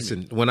sense But to listen,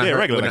 me. when I yeah, heard-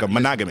 regular, when like I- a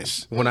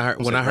monogamous. When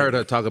I heard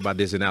her talk about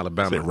this in I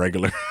Alabama, said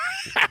regular.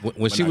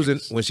 when she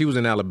was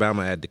in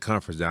Alabama at the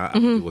conference, I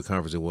forget what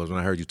conference it was. When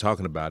I heard you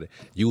talking about it,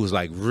 you was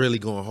like really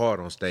going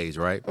hard on stage,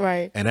 right?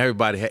 Right. And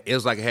everybody it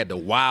was like it had the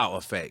wow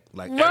effect.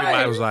 Like Right.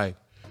 everybody was like,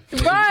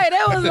 Right.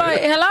 That was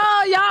like,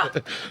 hello,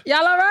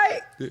 y'all all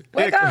right?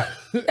 Wake up.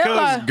 Because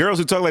Everybody. girls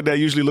who talk like that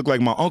usually look like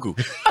my uncle.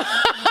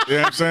 You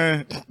know what I'm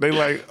saying? They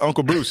like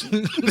Uncle Bruce.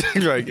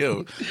 You're like,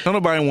 yo, don't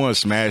nobody want to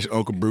smash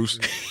Uncle Bruce.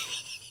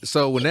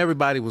 so when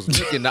everybody was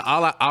looking,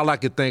 all I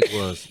could think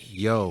was,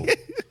 yo,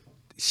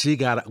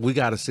 we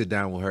gotta sit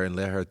down with her and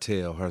let her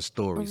tell her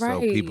story so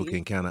Right. people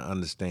can kind of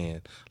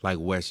understand like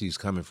where she's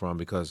coming from.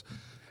 Because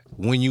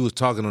when you was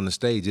talking on the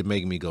stage, it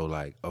made me go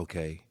like,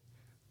 okay,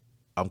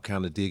 I'm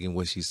kind of digging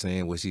what she's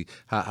saying.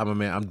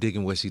 I'm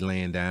digging what she's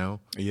laying down.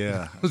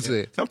 Yeah. What's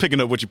it? I'm picking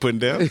up what you're putting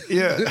down.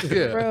 Yeah.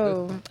 Yeah.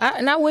 Bro,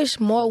 I wish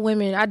more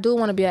women, I do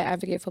want to be an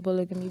advocate for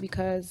polygamy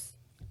because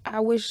I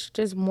wish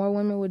just more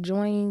women would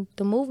join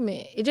the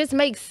movement. It just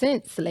makes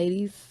sense,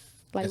 ladies.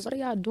 Like, what are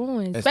y'all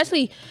doing?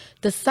 Especially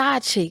the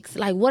side chicks.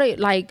 Like,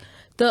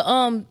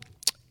 the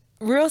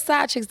real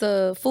side chicks,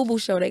 the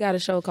FUBU show, they got a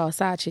show called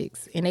Side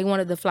Chicks, and they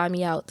wanted to fly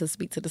me out to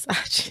speak to the side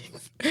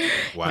chicks.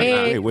 Why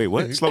And- Wait,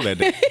 what? Slow that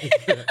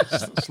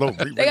down. Slow.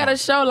 They got a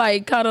show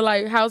like kind of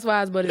like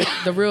Housewives, but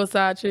it's the real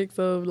side chicks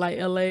of like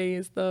LA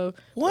and stuff.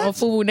 What? On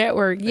FUBU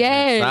Network.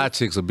 Yes. Side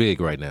chicks are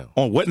big right now.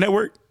 On what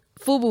network?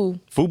 FUBU.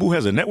 FUBU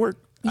has a network?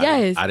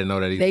 Yes. I didn't know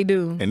that either. They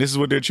do. And this is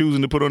what they're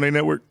choosing to put on their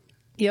network?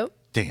 Yep.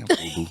 Damn,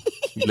 FUBU.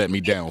 You let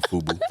me down,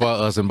 FUBU. For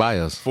us and by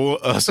us. For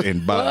us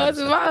and by Us,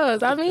 us.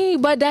 us. I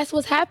mean, but that's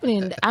what's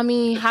happening. I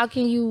mean, how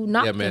can you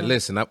not? Yeah, man. them?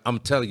 Listen, I'm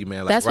telling you,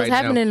 man. Like That's right what's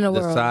happening now, in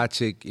the world. side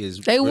chick is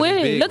They really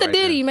win. big Look at right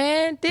Diddy, now.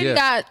 man. Diddy Yeah.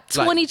 got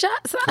 20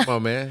 shots. Come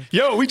on, man.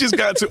 Yo, we just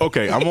got to,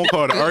 okay, I won't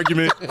call it an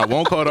argument.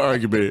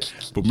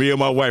 But me and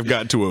my wife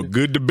got to a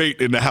good debate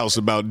in the house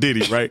about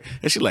Diddy, right?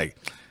 And she like,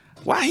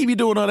 why he be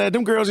doing all that?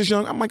 Them girls is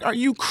young. I'm like, are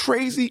you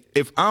crazy?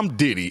 If I'm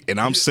Diddy and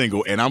I'm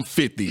single and I'm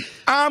 50,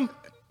 I'm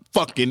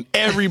fucking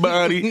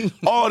everybody,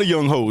 all the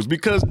young hoes,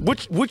 because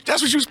which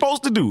that's what you're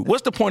supposed to do.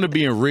 What's the point of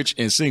being rich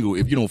and single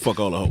if you don't fuck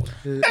all the hoes?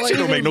 That shit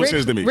don't make no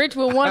sense to me. Rich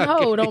with one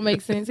hoe don't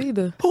make sense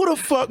either. Who the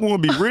fuck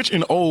want to be rich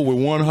and old with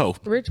one hoe?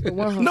 Rich with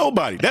one hoe.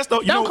 Nobody. That's the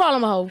Don't call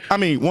him a hoe. I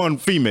mean, one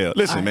female.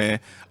 Listen, man.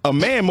 A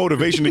man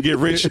motivation to get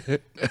rich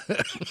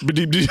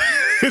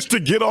is to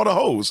get all the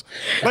hoes.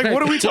 Like,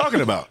 what are we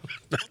talking about?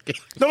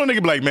 Don't a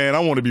nigga be like, man, I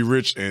want to be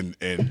rich and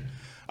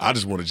I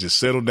just want to just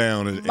settle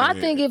down. My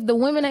thing, if the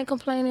women ain't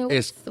complaining,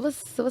 what's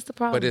the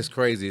problem? But it's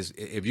crazy.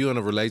 If you're in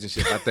a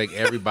relationship, I think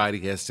everybody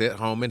has sat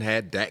home and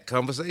had that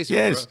conversation.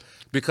 Yes. Bro.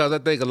 Because I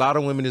think a lot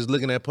of women is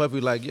looking at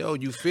Puffy like, yo,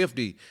 you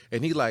 50.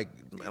 And he like,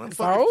 man, I'm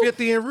fucking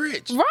 50 and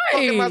rich. Right.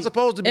 What am I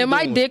supposed to be and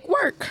doing? my dick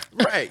work.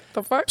 Right.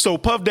 The fuck? So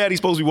Puff Daddy's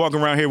supposed to be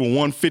walking around here with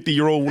one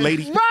 50-year-old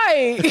lady?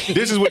 Right.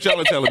 This is what y'all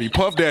are telling me.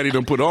 Puff Daddy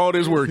done put all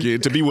this work in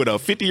to be with a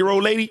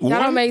 50-year-old lady? That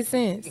don't make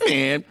sense.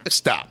 Man,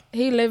 stop.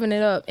 He living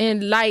it up.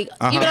 And like,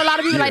 even a lot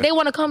of people, like, they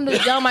want to come to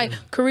y'all like,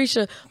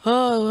 Carisha,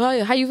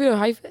 oh, how you feel?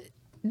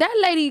 That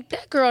lady,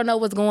 that girl know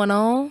what's going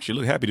on. She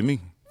look happy to me.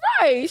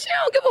 Right. She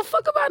don't give a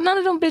fuck about none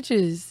of them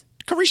bitches.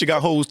 Carisha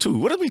got hoes too.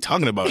 What are we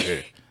talking about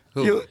here?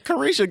 Who?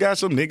 Carisha got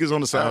some niggas on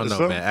the side I don't or know,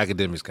 something. man.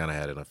 Academics kind of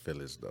had enough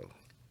feelings, though.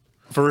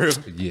 For real?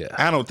 Yeah.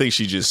 I don't think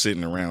she just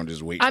sitting around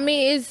just waiting. I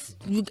mean, it's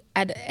you,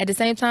 at the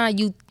same time,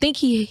 you think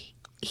he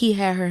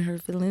had her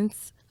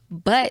feelings,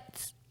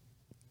 but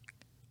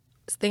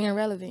staying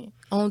relevant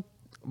on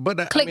But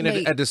I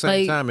mean, at the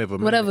same time, if a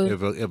man, whatever,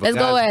 if a let's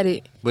go at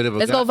it. But if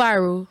let's go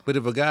viral. But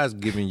if a guy's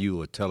giving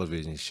you a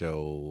television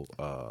show,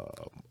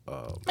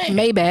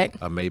 Maybach,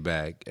 a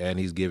Maybach, and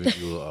he's giving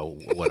you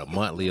a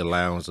monthly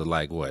allowance of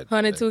like what,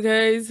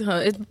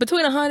 102Ks, it's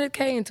between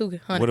 100K and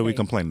 200. What are we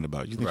complaining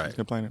about? You think she's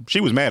complaining? She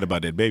was mad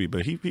about that baby,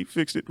 but he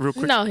fixed it real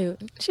quick. No,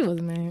 she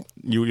wasn't mad.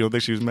 You don't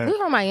think she was mad? We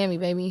from Miami,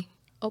 baby.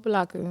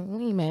 Opalaka,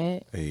 we ain't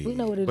mad. Hey. We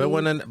know what it but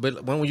is.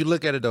 But when you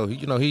look at it though,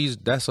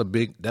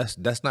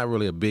 that's not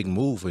really a big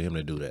move for him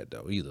to do that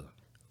though either.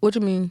 What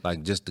you mean?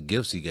 Like just the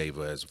gifts he gave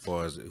her as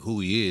far as who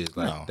he is.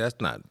 Like No. that's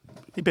not.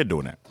 He been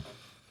doing that.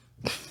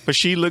 But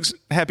she looks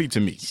happy to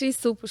me. She's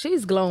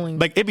glowing.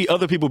 Like it be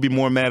other people be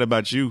more mad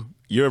about your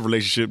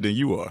relationship than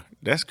you are.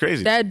 That's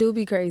crazy. That do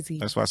be crazy.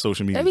 That's why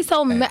social media. It be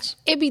so mad. ass.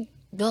 It be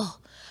ugh.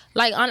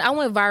 Like I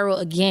went viral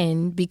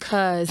again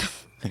because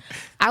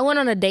I went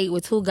on a date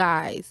with two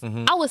guys.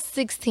 Mm-hmm. I was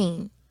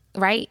 16,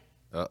 right?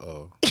 At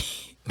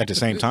the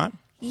same time?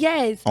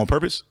 Yes. On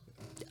purpose?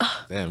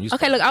 Damn. You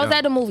Okay, look, I was young.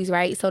 at the movies,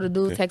 right? So the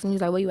dude texted me,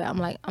 he's like, where you at? I'm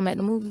like, I'm at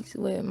the movies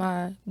with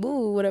my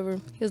boo, whatever.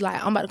 He was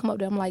like, I'm about to come up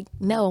there. I'm like,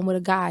 no, I'm with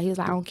a guy. He was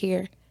like, I don't care.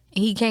 And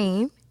he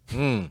came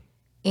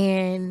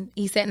and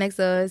he sat next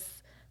to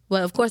us.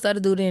 But of course the other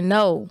dude didn't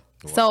know.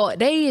 Wow. So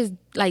they is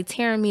like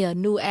tearing me a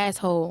new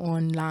asshole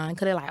online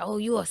because they're like, oh,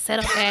 you a set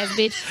up ass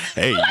bitch.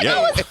 Hey, like, yo.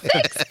 I was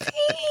 16.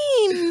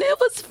 It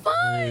was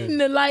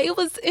fun. Like it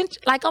was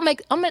like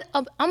I'm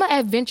an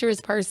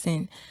adventurous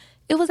person.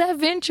 It was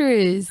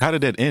adventurous. How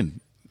did that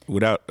end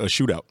without a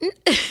shootout?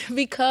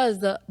 Because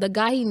the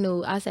guy he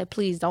knew, I said,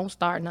 please don't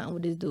start nothing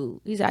with this dude.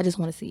 He said, I just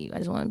want to see you. I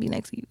just want to be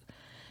next to you.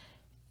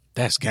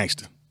 That's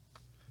gangster.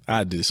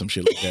 I did some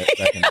shit like that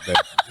back in the day.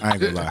 I ain't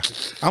gonna lie.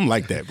 I'm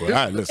like that, bro.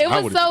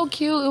 It was so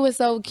cute. It was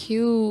so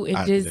cute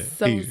and just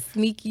so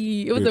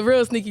sneaky. It was a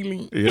real sneaky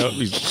link. Yep,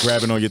 he's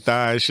grabbing on your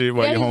thigh and shit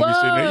while Yeah, your he homie's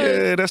sitting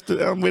there. was.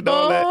 Yeah, I'm with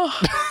all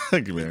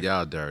that. Man,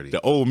 Y'all dirty.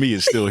 the old me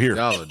is still here.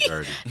 Y'all are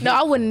dirty. No,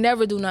 I would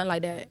never do nothing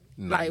like that.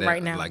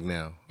 Right now. Like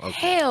now.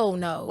 Okay. Hell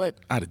no. What?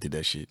 I'd have did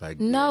that shit. Like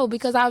No,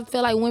 because I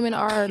feel like women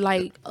are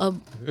like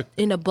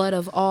in the butt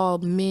of all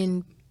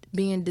men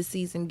being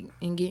deceased and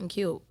getting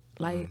killed.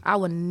 Like I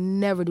would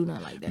never do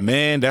nothing like that.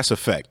 Man, that's a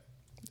fact.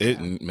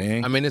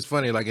 Man. I mean, it's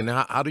funny. Like, and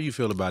how do you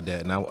feel about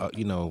that? Now,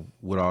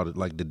 with all the,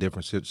 like the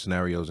different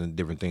scenarios and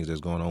different things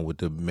that's going on with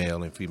the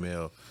male and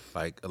female.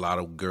 Like, a lot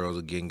of girls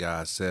are getting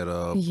guys set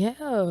up. Yeah.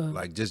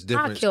 Like, just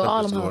different I kill stuff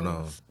all that's them going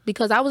on. hoes.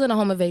 Because I was in a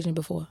home invasion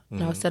before.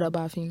 And I was set up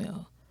by a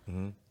female.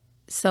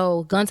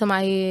 So, gun to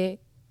my head,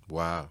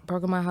 Wow.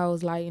 broke in my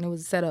house, like, and it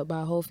was set up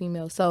by a whole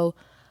female. So,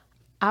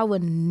 I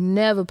would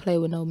never play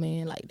with no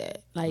man like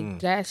that. Like,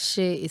 that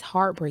shit is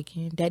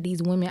heartbreaking. That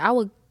these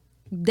women,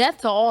 death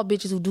to all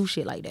bitches who do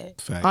shit like that.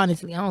 Fact.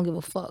 Honestly, I don't give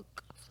a fuck.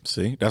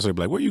 See, that's what they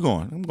be like. Where you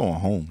going? I'm going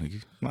home,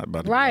 nigga. I'm not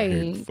about to be out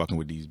here fucking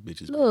with these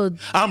bitches. Little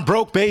I'm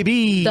broke,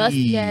 baby.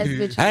 dusty ass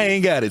bitches. I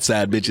ain't got it,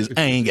 side bitches.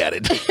 I ain't got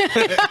it.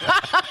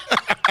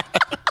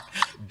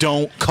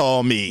 Don't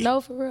call me.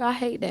 No, for real, I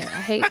hate that.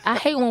 I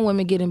hate when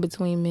women get in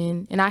between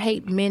men, and I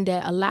hate men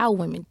that allow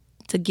women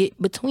to get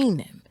between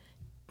them.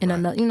 And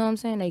another, you know what I'm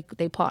saying?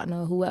 They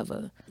partner,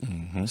 whoever.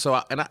 Mm-hmm.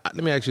 So, let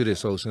me ask you this.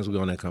 So, since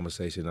we're on that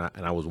conversation,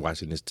 and I was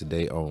watching this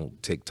today on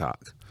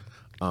TikTok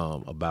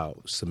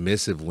about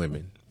submissive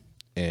women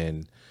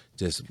and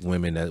just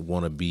women that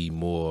want to be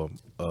more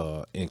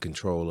in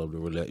control of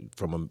the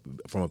from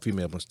a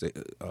female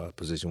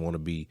position, want to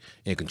be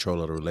in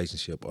control of the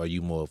relationship. Are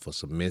you more of a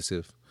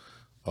submissive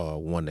or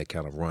one that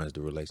kind of runs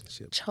the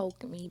relationship?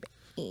 Choke me,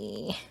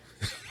 baby.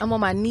 I'm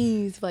on my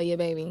knees for you,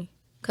 baby.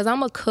 Because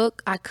I'm a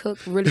cook. I cook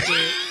really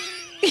good.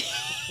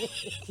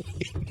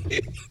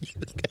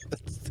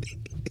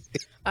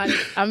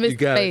 I miss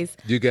the face.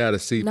 You gotta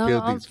see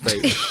Filthy's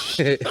face.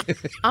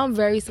 I'm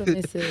very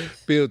submissive.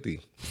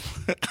 Filthy.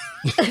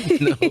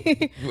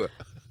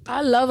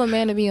 I love a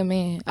man to be a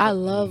man. I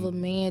love a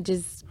man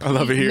just I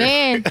love it here.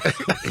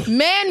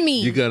 Man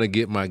me. You're gonna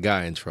get my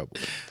guy in trouble.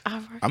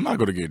 I'm not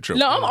gonna get in trouble.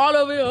 No, I'm all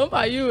over here. I'm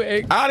by you.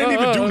 I didn't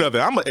even do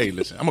nothing. Hey,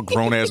 listen, I'm a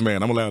grown ass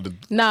man. I'm allowed to.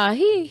 Nah,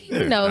 he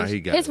knows. Nah, he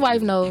got His it.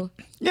 wife knows.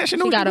 Yeah, she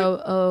knows. He got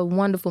a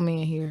wonderful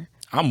man here.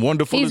 I'm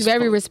wonderful. He's as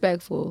very fuck.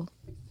 respectful.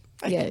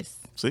 Yes.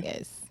 See?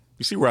 Yes.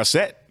 You see where I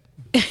sat?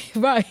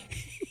 Right.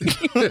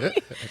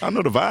 I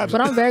know the vibes.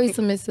 But I'm very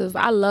submissive.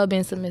 I love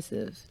being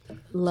submissive.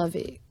 Love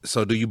it.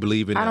 So do you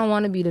believe in? I don't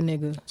want to be the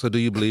nigga. So do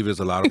you believe there's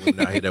a lot of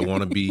women out here that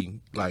want to be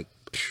like?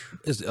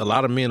 It's a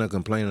lot of men are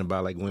complaining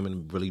about like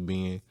women really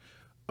being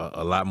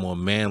a lot more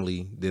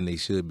manly than they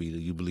should be. Do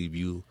you believe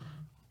you?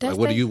 That's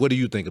Like, what do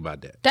you think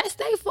about that? That's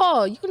their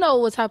fault. You know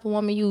what type of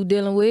woman you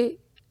dealing with.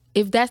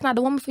 If that's not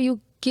the woman for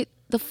you, get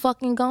the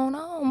fucking going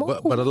on. Move.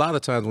 But a lot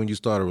of times when you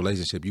start a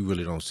relationship, you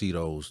really don't see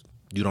those.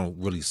 You don't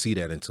really see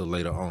that until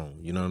later on.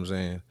 You know what I'm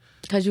saying?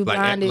 Because you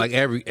blinded. Like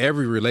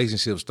every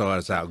relationship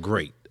starts out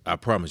great. I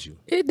promise you.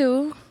 It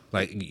do.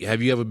 Like,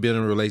 have you ever been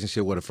in a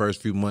relationship where the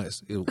first few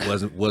months it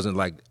wasn't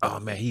like, oh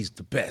man, he's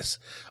the best.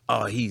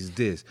 Oh, he's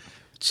this.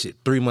 Shit,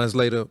 3 months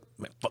later,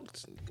 man, fuck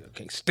this nigga. I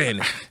can't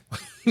stand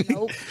it.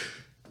 Nope.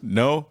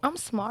 No. I'm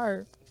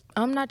smart.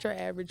 I'm not your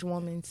average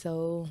woman,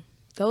 so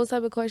those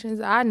type of questions,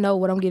 I know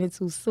what I'm getting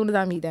to as soon as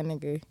I meet that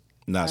nigga.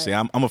 Nah, see,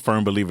 I'm a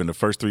firm believer in the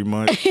first 3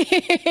 months.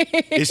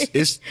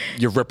 it's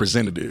your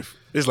representative.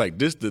 It's like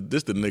this the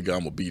nigga I'm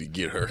gonna be to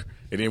get her,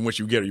 and then once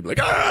you get her, you be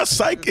like,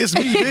 psych, it's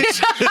me,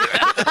 bitch.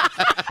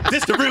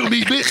 This the real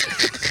me, bitch.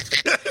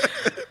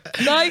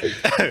 Like,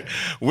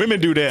 Women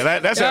do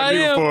that. That's how I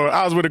feel before.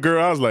 I was with a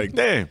girl. I was like,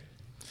 damn,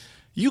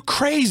 you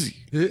crazy.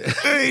 I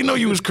didn't know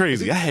you was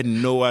crazy. I had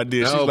no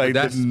idea. She's like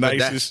the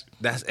nicest.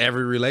 That's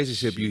every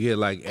relationship you hear.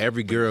 Like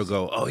every girl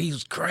go, "Oh, he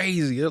was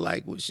crazy." You're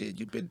like, "Well, shit,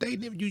 you've been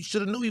dating him. You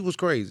should have knew he was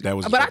crazy." That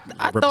was but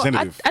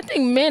representative. I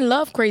think men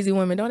love crazy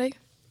women, don't they?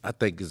 I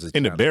think it's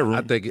in the bedroom.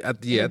 I think.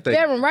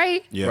 Bedroom,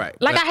 right? Yeah. Right.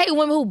 Like, I hate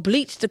women who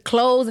bleach the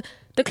clothes.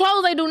 The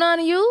clothes ain't do none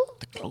to you.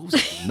 Clothes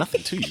do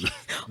nothing to you.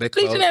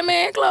 Bleaching that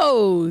man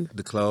clothes.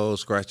 The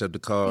clothes, scratch up the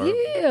car.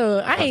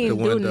 Yeah, I ain't do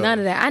window. none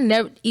of that. I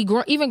never,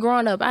 even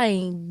growing up, I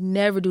ain't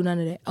never do none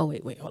of that. Oh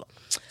wait, hold on.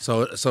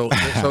 So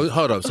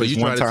hold up. So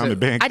you one trying time to at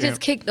band I camp? just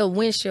kicked the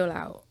windshield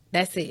out.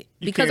 That's it.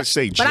 You can't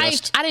say but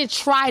just. I didn't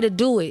try to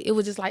do it. It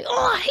was just like,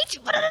 oh, I hate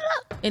you.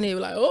 And they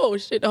were like, oh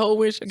shit, the whole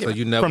windshield. So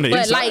you never. From the But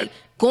inside. like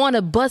going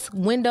to bust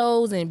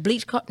windows and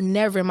bleach car,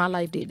 never in my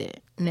life did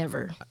that.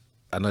 Never.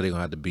 I know they're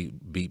gonna have to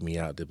beat me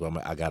out,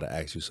 but I gotta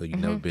ask you. So you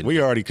never been. We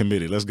already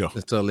committed. Let's go.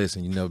 So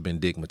listen, you never been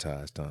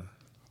digmatized, huh?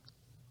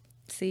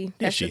 See,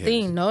 that's she the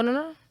thing.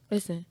 No.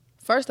 Listen,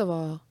 first of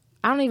all,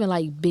 I don't even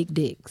like big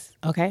dicks.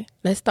 Okay,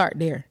 let's start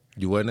there.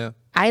 You what now?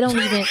 I don't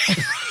even.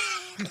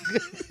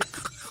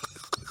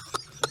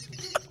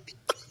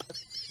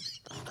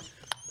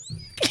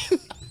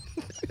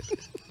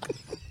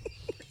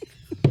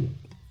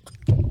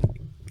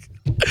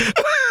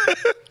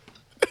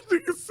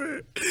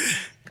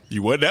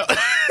 You what now?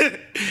 Let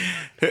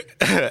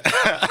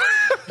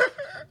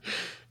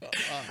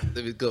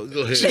me go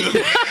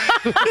ahead.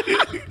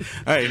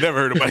 I ain't never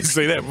heard anybody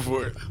say that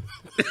before.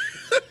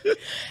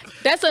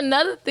 That's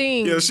another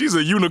thing. Yeah, she's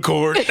a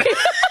unicorn.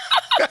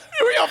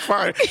 Where y'all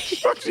find?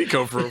 Where she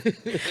come from?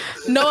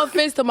 No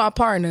offense to my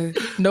partner.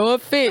 No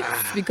offense,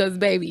 because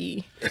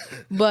baby.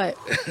 But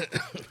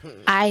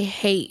I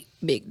hate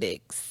big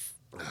dicks.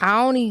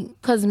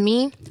 Cause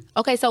me.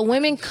 Okay, so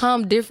women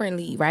come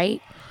differently,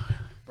 right?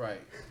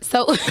 Right.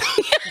 So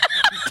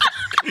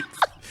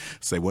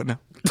Say what now?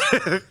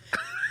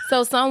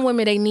 so some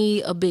women, they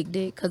need a big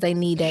dick because they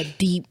need that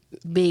deep,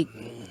 big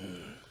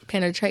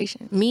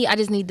penetration. Me, I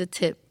just need the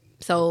tip.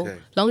 So Okay.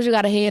 long as you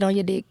got a head on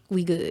your dick,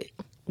 we good.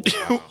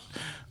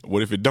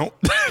 What if it don't?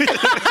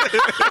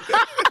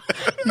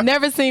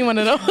 Never seen one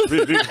of those.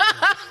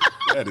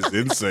 That is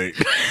insane.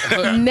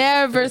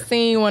 Never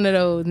seen one of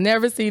those.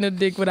 Never seen a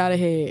dick without a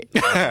head.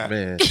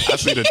 Man. I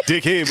seen a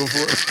dickhead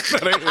before.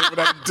 That ain't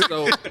without a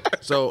dick.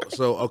 So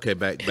okay,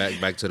 back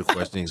to the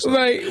question. So,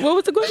 Right. What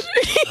was the question?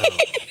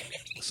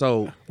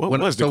 So What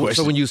was the question?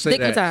 So when you say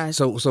that, Stigmatized.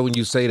 so when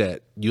you say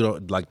that, you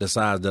don't like the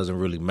size doesn't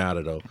really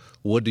matter though.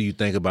 What do you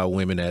think about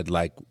women that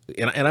like?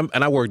 And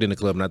I worked in the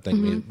club, and I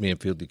think me and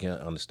Filthy can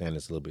understand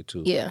this a little bit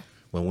too. Yeah.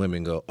 When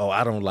women go, oh,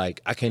 I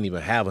can't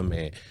even have a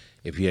man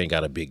if he ain't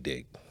got a big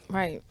dick.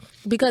 Right.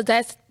 Because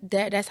that's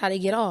how they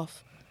get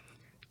off.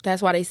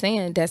 That's why they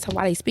saying, that's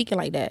why they speaking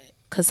like that.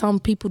 Because some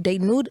people, they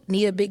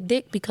need a big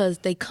dick because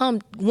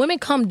women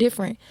come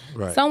different.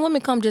 Right. Some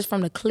women come just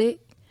from the clit.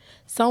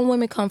 Some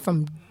women come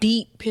from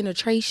deep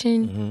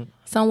penetration.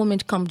 Some women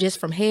come just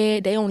from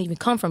head. They don't even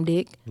come from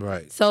dick.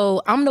 Right.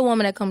 So I'm the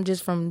woman that come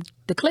just from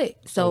the clit.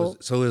 So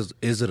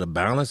is it a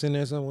balance in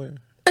there somewhere?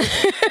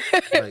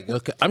 Like,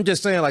 okay, I'm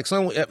just saying, like,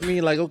 okay,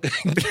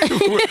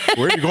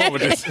 Where are you going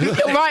with this?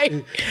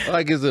 right.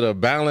 like, is it a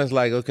balance?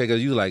 Like, okay,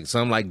 because you like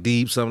some like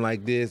deep, some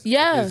like this.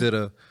 Yeah. Is it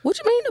a? What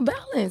you mean the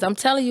balance? I'm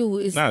telling you,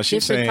 it's Nah,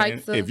 she's different saying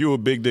types of. if you a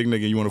big dick nigga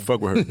and you want to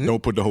fuck with her,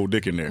 don't put the whole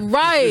dick in there.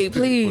 Right,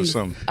 please.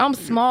 something. I'm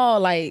small,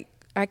 like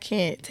I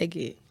can't take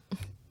it.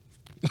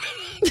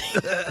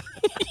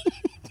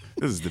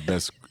 This is the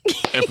best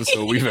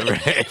episode we've ever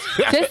had.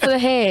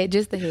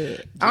 Just the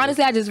head.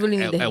 Honestly, I just really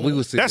need the head.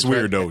 That's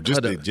weird though.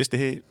 Just the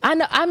head. I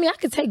know. I mean, I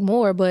could take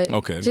more, but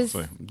okay, just,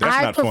 that's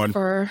not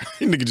prefer,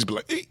 fun. Nigga just be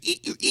like,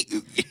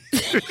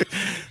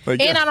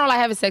 like and I don't like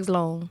having sex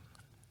long.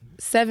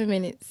 7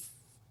 minutes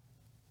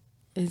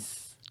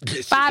is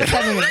 5 to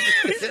 7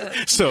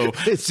 minutes. So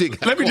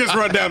let me just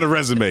run down the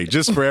resume,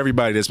 just for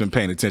everybody that's been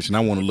paying attention. I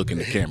want to look in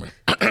the camera.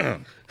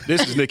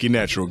 This is Nikki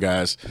Natural,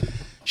 guys.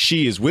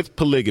 She is with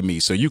Polygamy,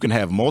 so you can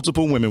have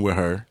multiple women with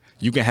her.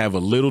 You can have a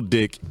little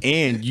dick,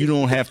 and you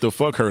don't have to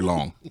fuck her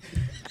long.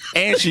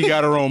 And she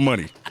got her own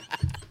money.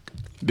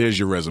 There's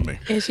your resume.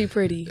 And she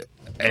pretty.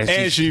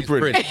 And she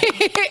pretty.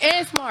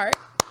 And smart.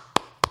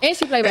 And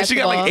she played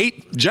basketball. And she got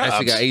like 8 jobs. And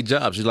she got 8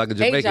 jobs. She's like a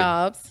Jamaican. 8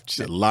 jobs.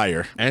 She's a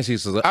liar. And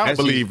she's I don't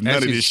believe none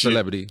of this shit.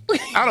 Celebrity.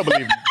 I don't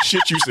believe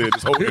shit you said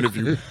this whole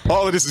interview.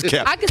 All of this is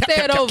cap. I can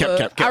say it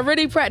over. I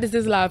really practice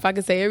this life. I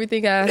can say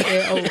everything I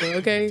said over,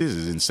 okay? This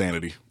is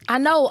insanity. I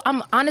know.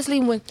 I'm honestly,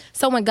 when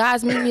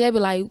guys meet me, they be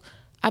like,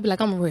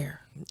 I'm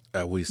rare.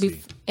 We see.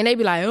 And they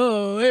be like,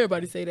 oh,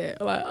 everybody say that.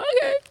 I'm like,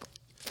 okay.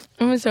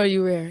 I'm going to show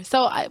you rare.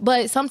 So,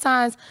 but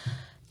sometimes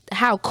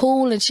how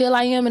cool and chill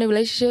I am in a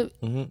relationship,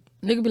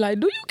 nigga be like,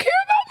 do you care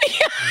about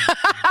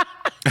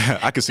me?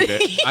 I can see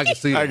that. I can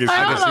see that. I can see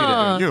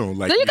that. You don't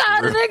like do you got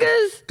other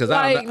niggas? 'Cause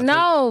like,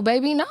 no,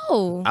 baby,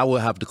 no. I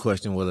would have to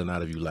question whether or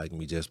not if you like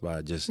me just by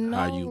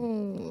how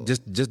you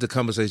just the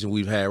conversation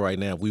we've had right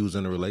now. If we was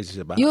in a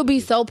relationship, You'll be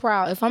so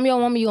proud. If I'm your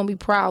woman, you're gonna be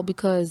proud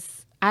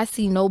because I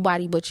see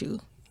nobody but you.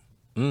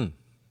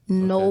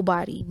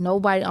 Nobody.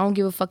 I don't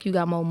give a fuck. You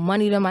got more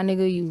money than my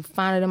nigga. You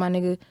finer than my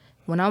nigga.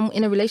 When I'm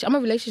in a relationship, I'm a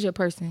relationship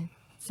person.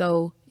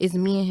 So it's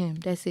me and him.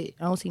 That's it.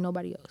 I don't see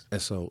nobody else.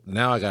 And so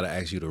now I got to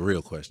ask you the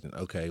real question.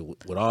 Okay,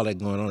 with all that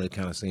going on, it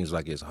kind of seems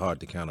like it's hard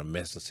to kind of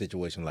mess a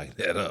situation like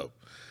that up.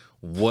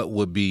 What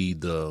would be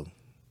the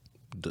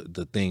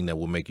thing that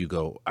would make you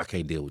go, I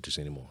can't deal with this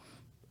anymore?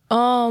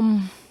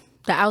 The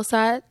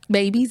outside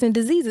babies and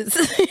diseases.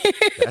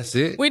 That's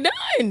it. We're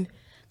done.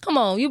 Come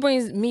on, you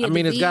bring me.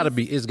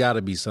 It's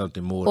gotta be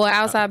something more. Or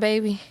outside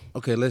baby.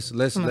 Okay, let's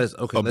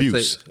okay. Abuse.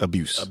 Let's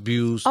say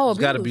abuse. Oh, it's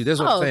gotta be. That's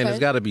what I'm saying. Okay. There's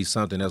gotta be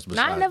something else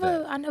besides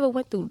that. I never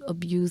went through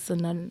abuse or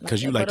nothing.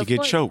 Because you like to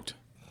get choked.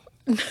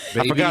 Baby.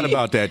 I forgot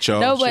about that,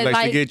 y'all. No, she but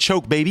likes to get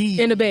choked, baby.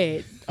 In the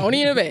bed.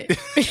 Only in the bed.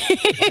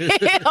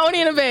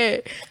 Only in the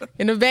bed.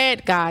 In the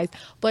bed, guys.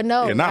 But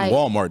no. Yeah, not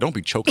Walmart. Don't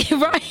be choking.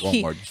 Right.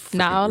 Walmart.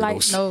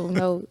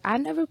 No.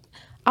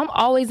 I'm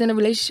always in a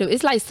relationship.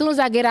 It's like as soon as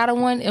I get out of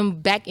one,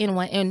 I'm back in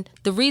one. And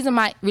the reason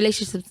my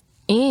relationships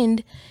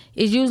end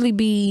is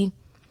usually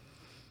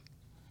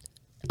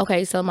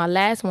okay, so my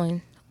last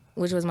one,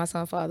 which was my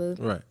son's father,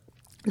 right,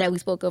 that we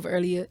spoke of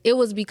earlier, it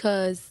was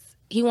because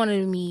he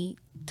wanted me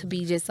to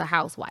be just a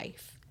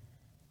housewife.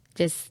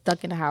 Just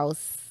stuck in the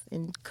house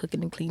and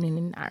cooking and cleaning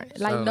and ironing.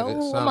 Like,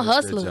 no, I'm a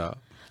hustler.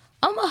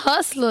 I'm a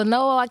hustler.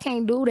 No, I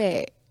can't do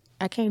that.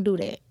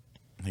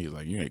 He's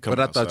like, you ain't coming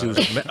But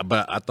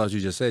I thought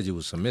you just said you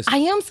was submissive. I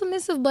am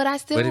submissive, but I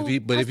still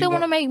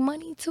want to make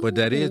money too. But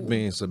that is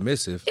being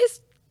submissive.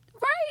 It's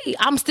right.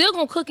 I'm still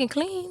gonna cook and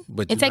clean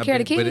and take care of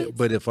the kids.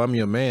 But if I'm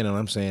your man and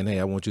I'm saying, hey,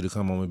 I want you to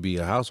come home and be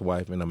a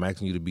housewife, and I'm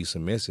asking you to be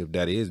submissive,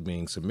 that is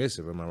being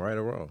submissive. Am I right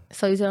or wrong?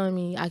 So you're telling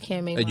me I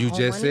can't make my own money? And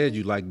you just said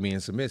you like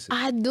being submissive.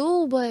 I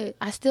do, but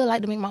I still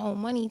like to make my own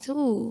money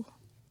too.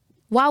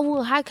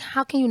 How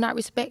can you not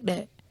respect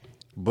that?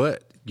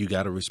 But you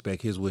got to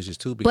respect his wishes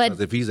too, because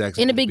if he's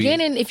asking in the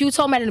beginning, if you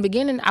told me that in the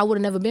beginning, I would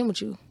have never been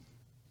with you.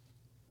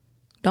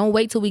 Don't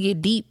wait till we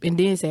get deep and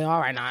then say,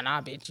 all right,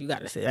 nah, bitch, you got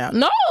to sit down.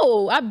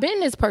 No, I've been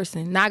this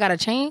person. Now I got to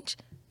change.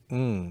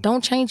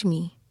 Don't change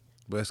me.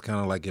 But it's kind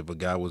of like if a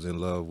guy was in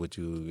love with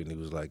you and he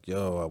was like,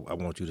 yo, I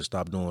want you to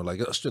stop doing, like,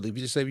 if you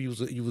just say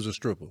you was a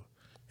stripper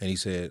and he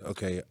said,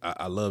 okay,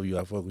 I love you,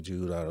 I fuck with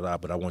you,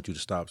 but I want you to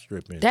stop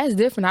stripping. That's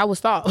different. I would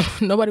stop.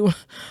 Nobody want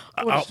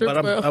to strip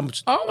forever.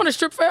 I don't want to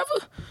strip forever.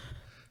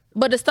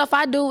 But the stuff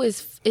I do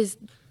is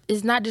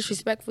not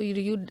disrespectful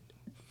to you.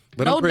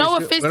 But no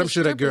offense but I'm to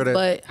sure that girl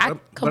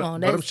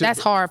that,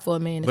 that's hard for a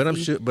man. But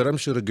I'm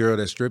sure the girl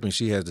that's stripping,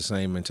 she has the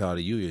same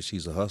mentality you is.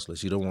 She's a hustler.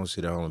 She don't want to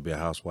sit at home and be a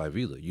housewife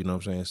either. You know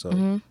what I'm saying?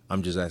 So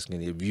I'm just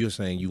asking, if you're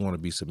saying you want to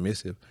be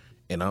submissive,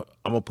 and I'm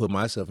gonna put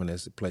myself in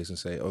that place and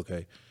say,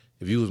 okay,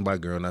 if you was my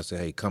girl and I say,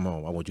 hey, come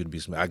home, I want you to be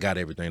submissive. I got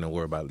everything. Don't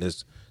worry about it.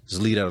 Let's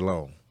just leave that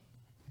alone.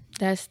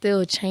 That's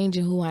still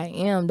changing who I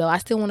am, though. I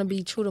still want to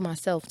be true to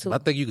myself, too. I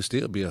think you can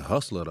still be a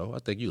hustler, though. I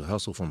think you can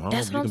hustle from home.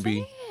 That's what I'm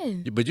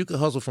saying. But you can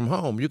hustle from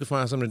home. You can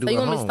find something to do at home.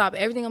 So you want me to stop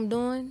everything I'm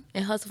doing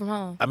and hustle from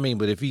home? I mean,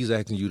 but if he's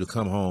asking you to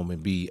come home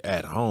and be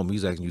at home,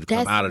 he's asking you to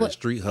come out of the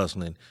street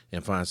hustling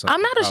and find something.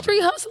 I'm not a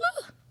street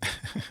hustler.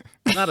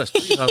 Not a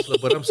street hustler,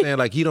 but I'm saying,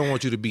 like, he don't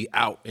want you to be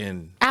out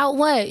and... Out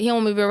what? He don't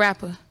want me to be a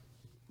rapper.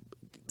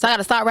 So I got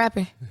to stop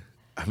rapping?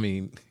 I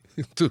mean,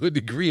 to a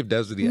degree, if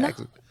that's what he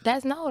asks.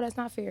 That's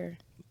not fair.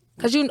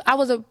 Because I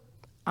was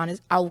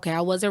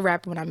I was a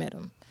rapper when I met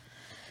him.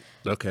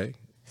 Okay.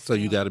 So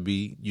you got to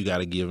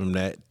give him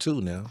that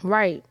too now.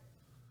 Right.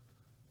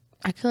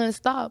 I couldn't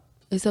stop.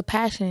 It's a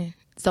passion.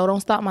 So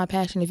don't stop my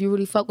passion. If you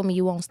really fuck with me,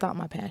 you won't stop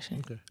my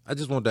passion. Okay. I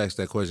just wanted to ask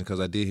that question because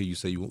I did hear you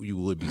say you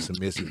would be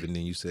submissive, and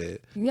then you said...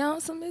 Yeah, I'm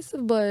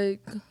submissive, but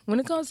when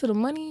it comes to the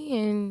money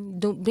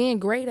and being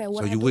great at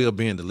what So you will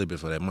bend a little bit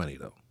for that money,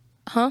 though?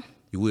 Huh?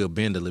 You will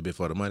bend a little bit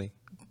for the money?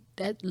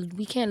 That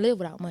we can't live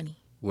without money.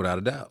 Without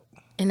a doubt.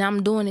 And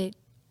I'm doing it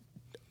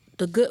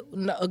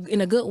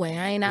in a good way.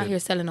 I ain't out here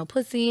selling no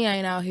pussy. I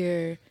ain't out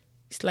here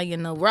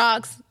slinging no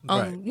rocks.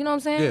 Right. You know what I'm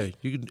saying?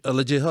 Yeah, a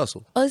legit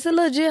hustle. Oh, it's a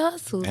legit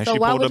hustle. And so she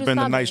why pulled would up you in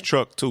a stop nice it?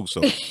 truck too.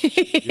 So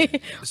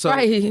So,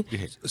 Right.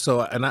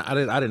 So, and I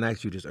didn't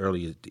ask you this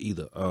earlier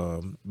either,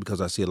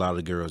 because I see a lot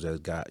of girls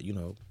that got,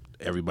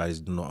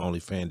 everybody's doing the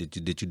OnlyFans.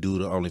 Did you do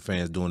the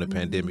OnlyFans during the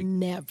pandemic?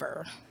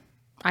 Never.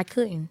 I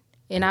couldn't.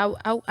 And I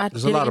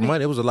There's a lot of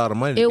money. It was a lot of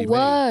money. To be It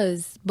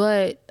was,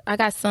 but I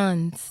got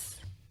sons.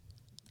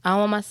 I don't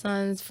want my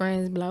sons'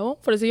 friends be like, "Oh,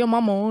 for to see your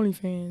mama on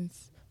OnlyFans."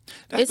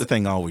 that's the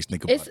thing I always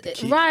think about. The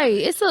kid. Right.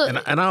 It's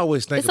a And I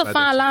always think it's a about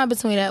fine that. line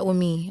between that with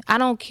me. I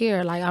don't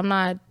care. Like I'm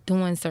not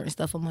doing certain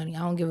stuff for money. I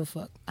don't give a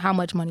fuck how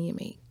much money you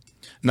make.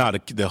 Nah,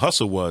 the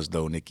hustle was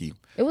though, Nikki.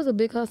 It was a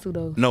big hustle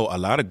though. No, a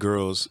lot of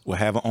girls will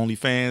have an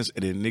OnlyFans,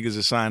 and then niggas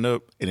would sign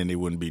up, and then they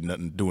wouldn't be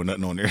doing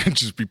nothing on there, and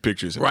just be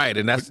pictures. Right,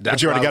 and that's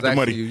But you already why I got the was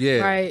money. asking you,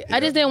 yeah. Right. I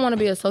just didn't want to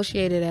be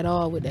associated at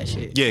all with that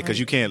shit. Yeah, because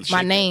you can't. My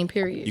shake name, it.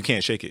 period. You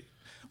can't shake it.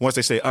 Once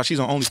they say, "Oh, she's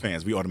on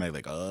OnlyFans," we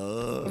automatically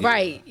like,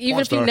 Right. Even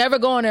Porn if you star. never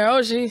go in there,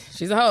 oh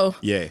she's a hoe.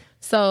 Yeah.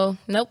 So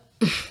nope.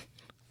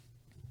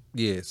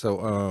 Yeah,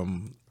 so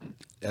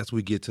as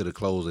we get to the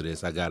close of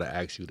this, I gotta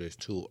ask you this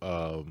too.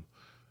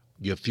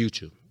 Your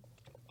future.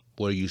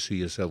 Where do you see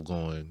yourself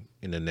going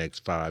in the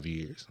next 5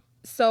 years?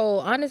 So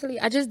honestly,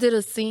 I just did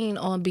a scene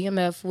on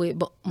BMF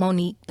with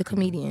Monique, the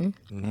comedian.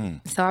 Mm-hmm.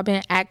 So I've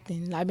been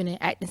acting. I've been in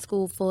acting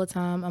school full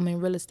time. I'm in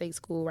real estate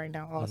school right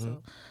now also.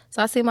 Mm-hmm.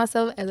 So I see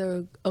myself as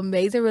an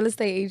amazing real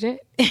estate agent.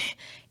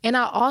 And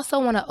I also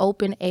want to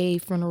open a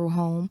funeral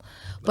home.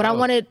 But I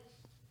want it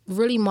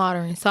really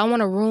modern. So I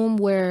want a room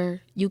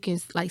where you can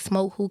like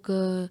smoke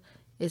hookah.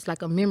 It's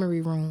like a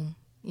memory room.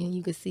 And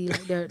you can see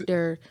like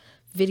their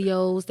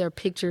videos, their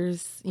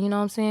pictures, you know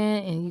what I'm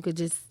saying? And you could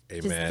just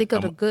man, think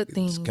of the good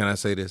things. Can I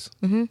say this?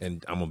 Mm-hmm.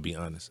 And I'm gonna be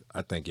honest.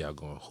 I think y'all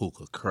going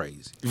hookah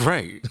crazy.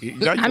 Right.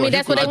 I mean,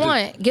 that's what they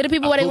want. Give the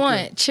people what they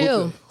want.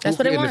 Chill. That's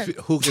what they want.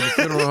 Hookah in the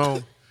funeral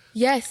home.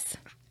 Yes.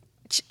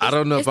 I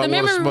don't know It's if I the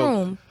want to memory smoke.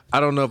 room. I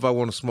don't know if I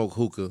want to smoke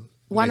hookah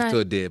Why next not? to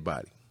a dead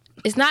body.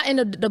 It's not in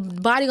the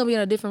body gonna be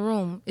in a different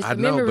room. It's I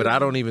the know, memory but I room.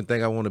 don't even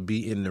think I want to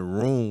be in the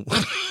room.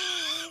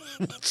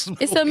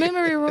 It's a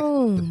memory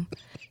room.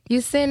 You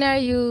sitting there,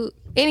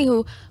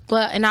 anywho,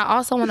 and I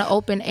also want to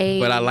open a.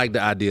 But I like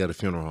the idea of the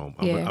funeral home.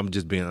 Yeah. I'm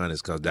just being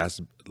honest because that's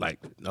like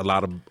a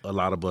lot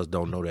of us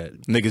don't know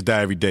that. Niggas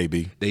die every day,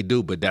 B. They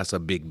do, but that's a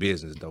big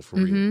business though, for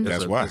real. Mm-hmm.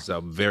 That's why. It's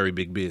a very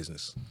big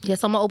business.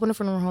 Yes, I'm gonna open a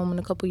funeral home in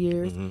a couple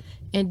years, Mm-hmm.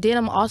 and then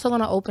I'm also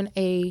gonna open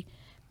a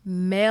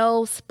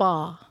male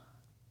spa.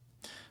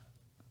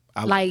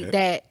 I Like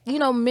that,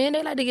 men,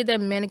 they like to get that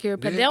manicure.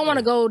 But they don't Yeah. want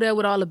to go there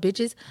with all the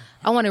bitches.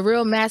 I want it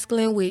real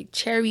masculine with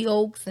cherry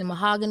oaks and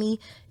mahogany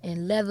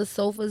and leather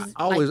sofas.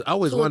 I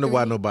always two or wonder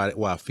why three.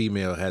 why a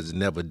female has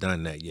never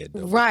done that yet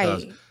though. Right.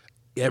 Because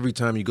every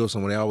time you go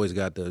somewhere, they always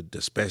got the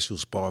special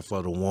spa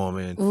for the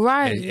woman.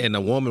 Right. And the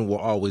woman will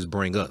always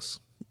bring us.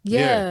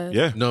 Yeah.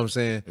 Yeah. You know what I'm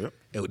saying? Yep.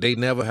 And they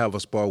never have a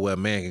spa where a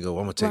man can go,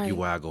 I'm gonna take you Right.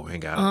 where I go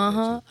hang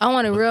out. I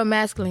want it real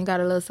masculine. Got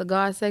a little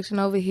cigar section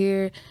over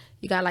here.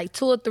 You got like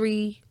 2 or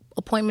 3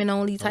 appointment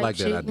only type like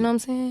that shit. idea. You know what I'm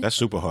saying? That's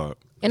super hard.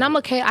 And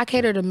I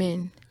cater to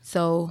men,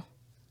 so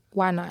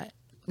why not?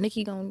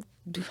 Nikki gonna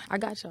do. I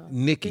got y'all.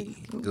 Nikki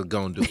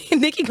gonna do it.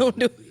 Nikki gonna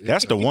do. It.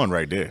 That's the one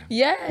right there.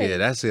 Yeah. Yeah,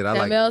 that's it. I that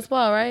like male that.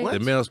 spa, right? The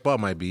male spa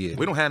might be it.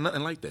 We don't have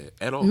nothing like that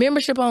at all.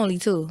 Membership only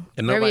too.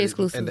 And Very nobody-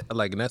 exclusive.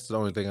 And that's the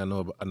only thing I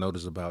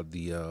notice about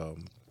the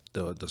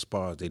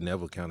spas. They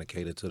never kind of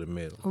cater to the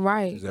male.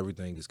 Right. 'Cause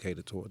everything is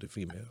catered toward the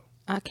female.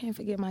 I can't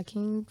forget my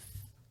kings.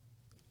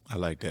 I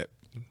like that.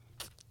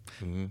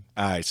 All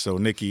right, so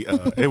Nikki,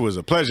 it was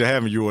a pleasure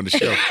having you on the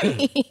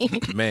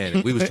show.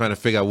 Man, we was trying to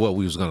figure out what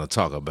we was gonna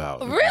talk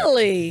about.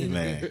 Really?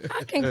 Man.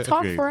 I can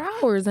talk for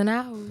hours and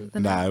hours.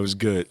 And Nah, it was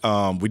good.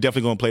 We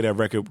definitely gonna play that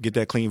record, get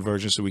that clean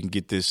version so we can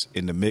get this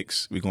in the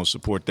mix. We're gonna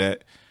support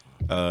that.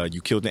 You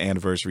killed the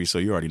anniversary, so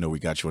you already know we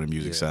got you on the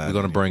music side. We're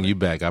gonna bring you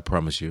back. I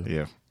promise you.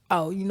 Yeah.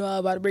 Oh, I'm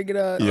about to bring it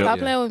up. Yeah. Stop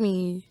playing with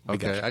me.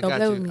 Okay, I Don't got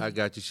play you. with me. I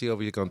got you. She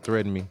over here gonna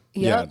threaten me.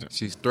 Yep.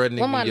 She's threatening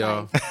One me, more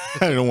y'all.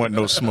 I don't want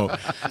no smoke.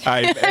 All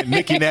right,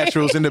 Nikki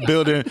Natural's in the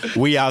building.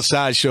 We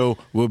Outside Show.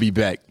 We'll be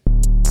back.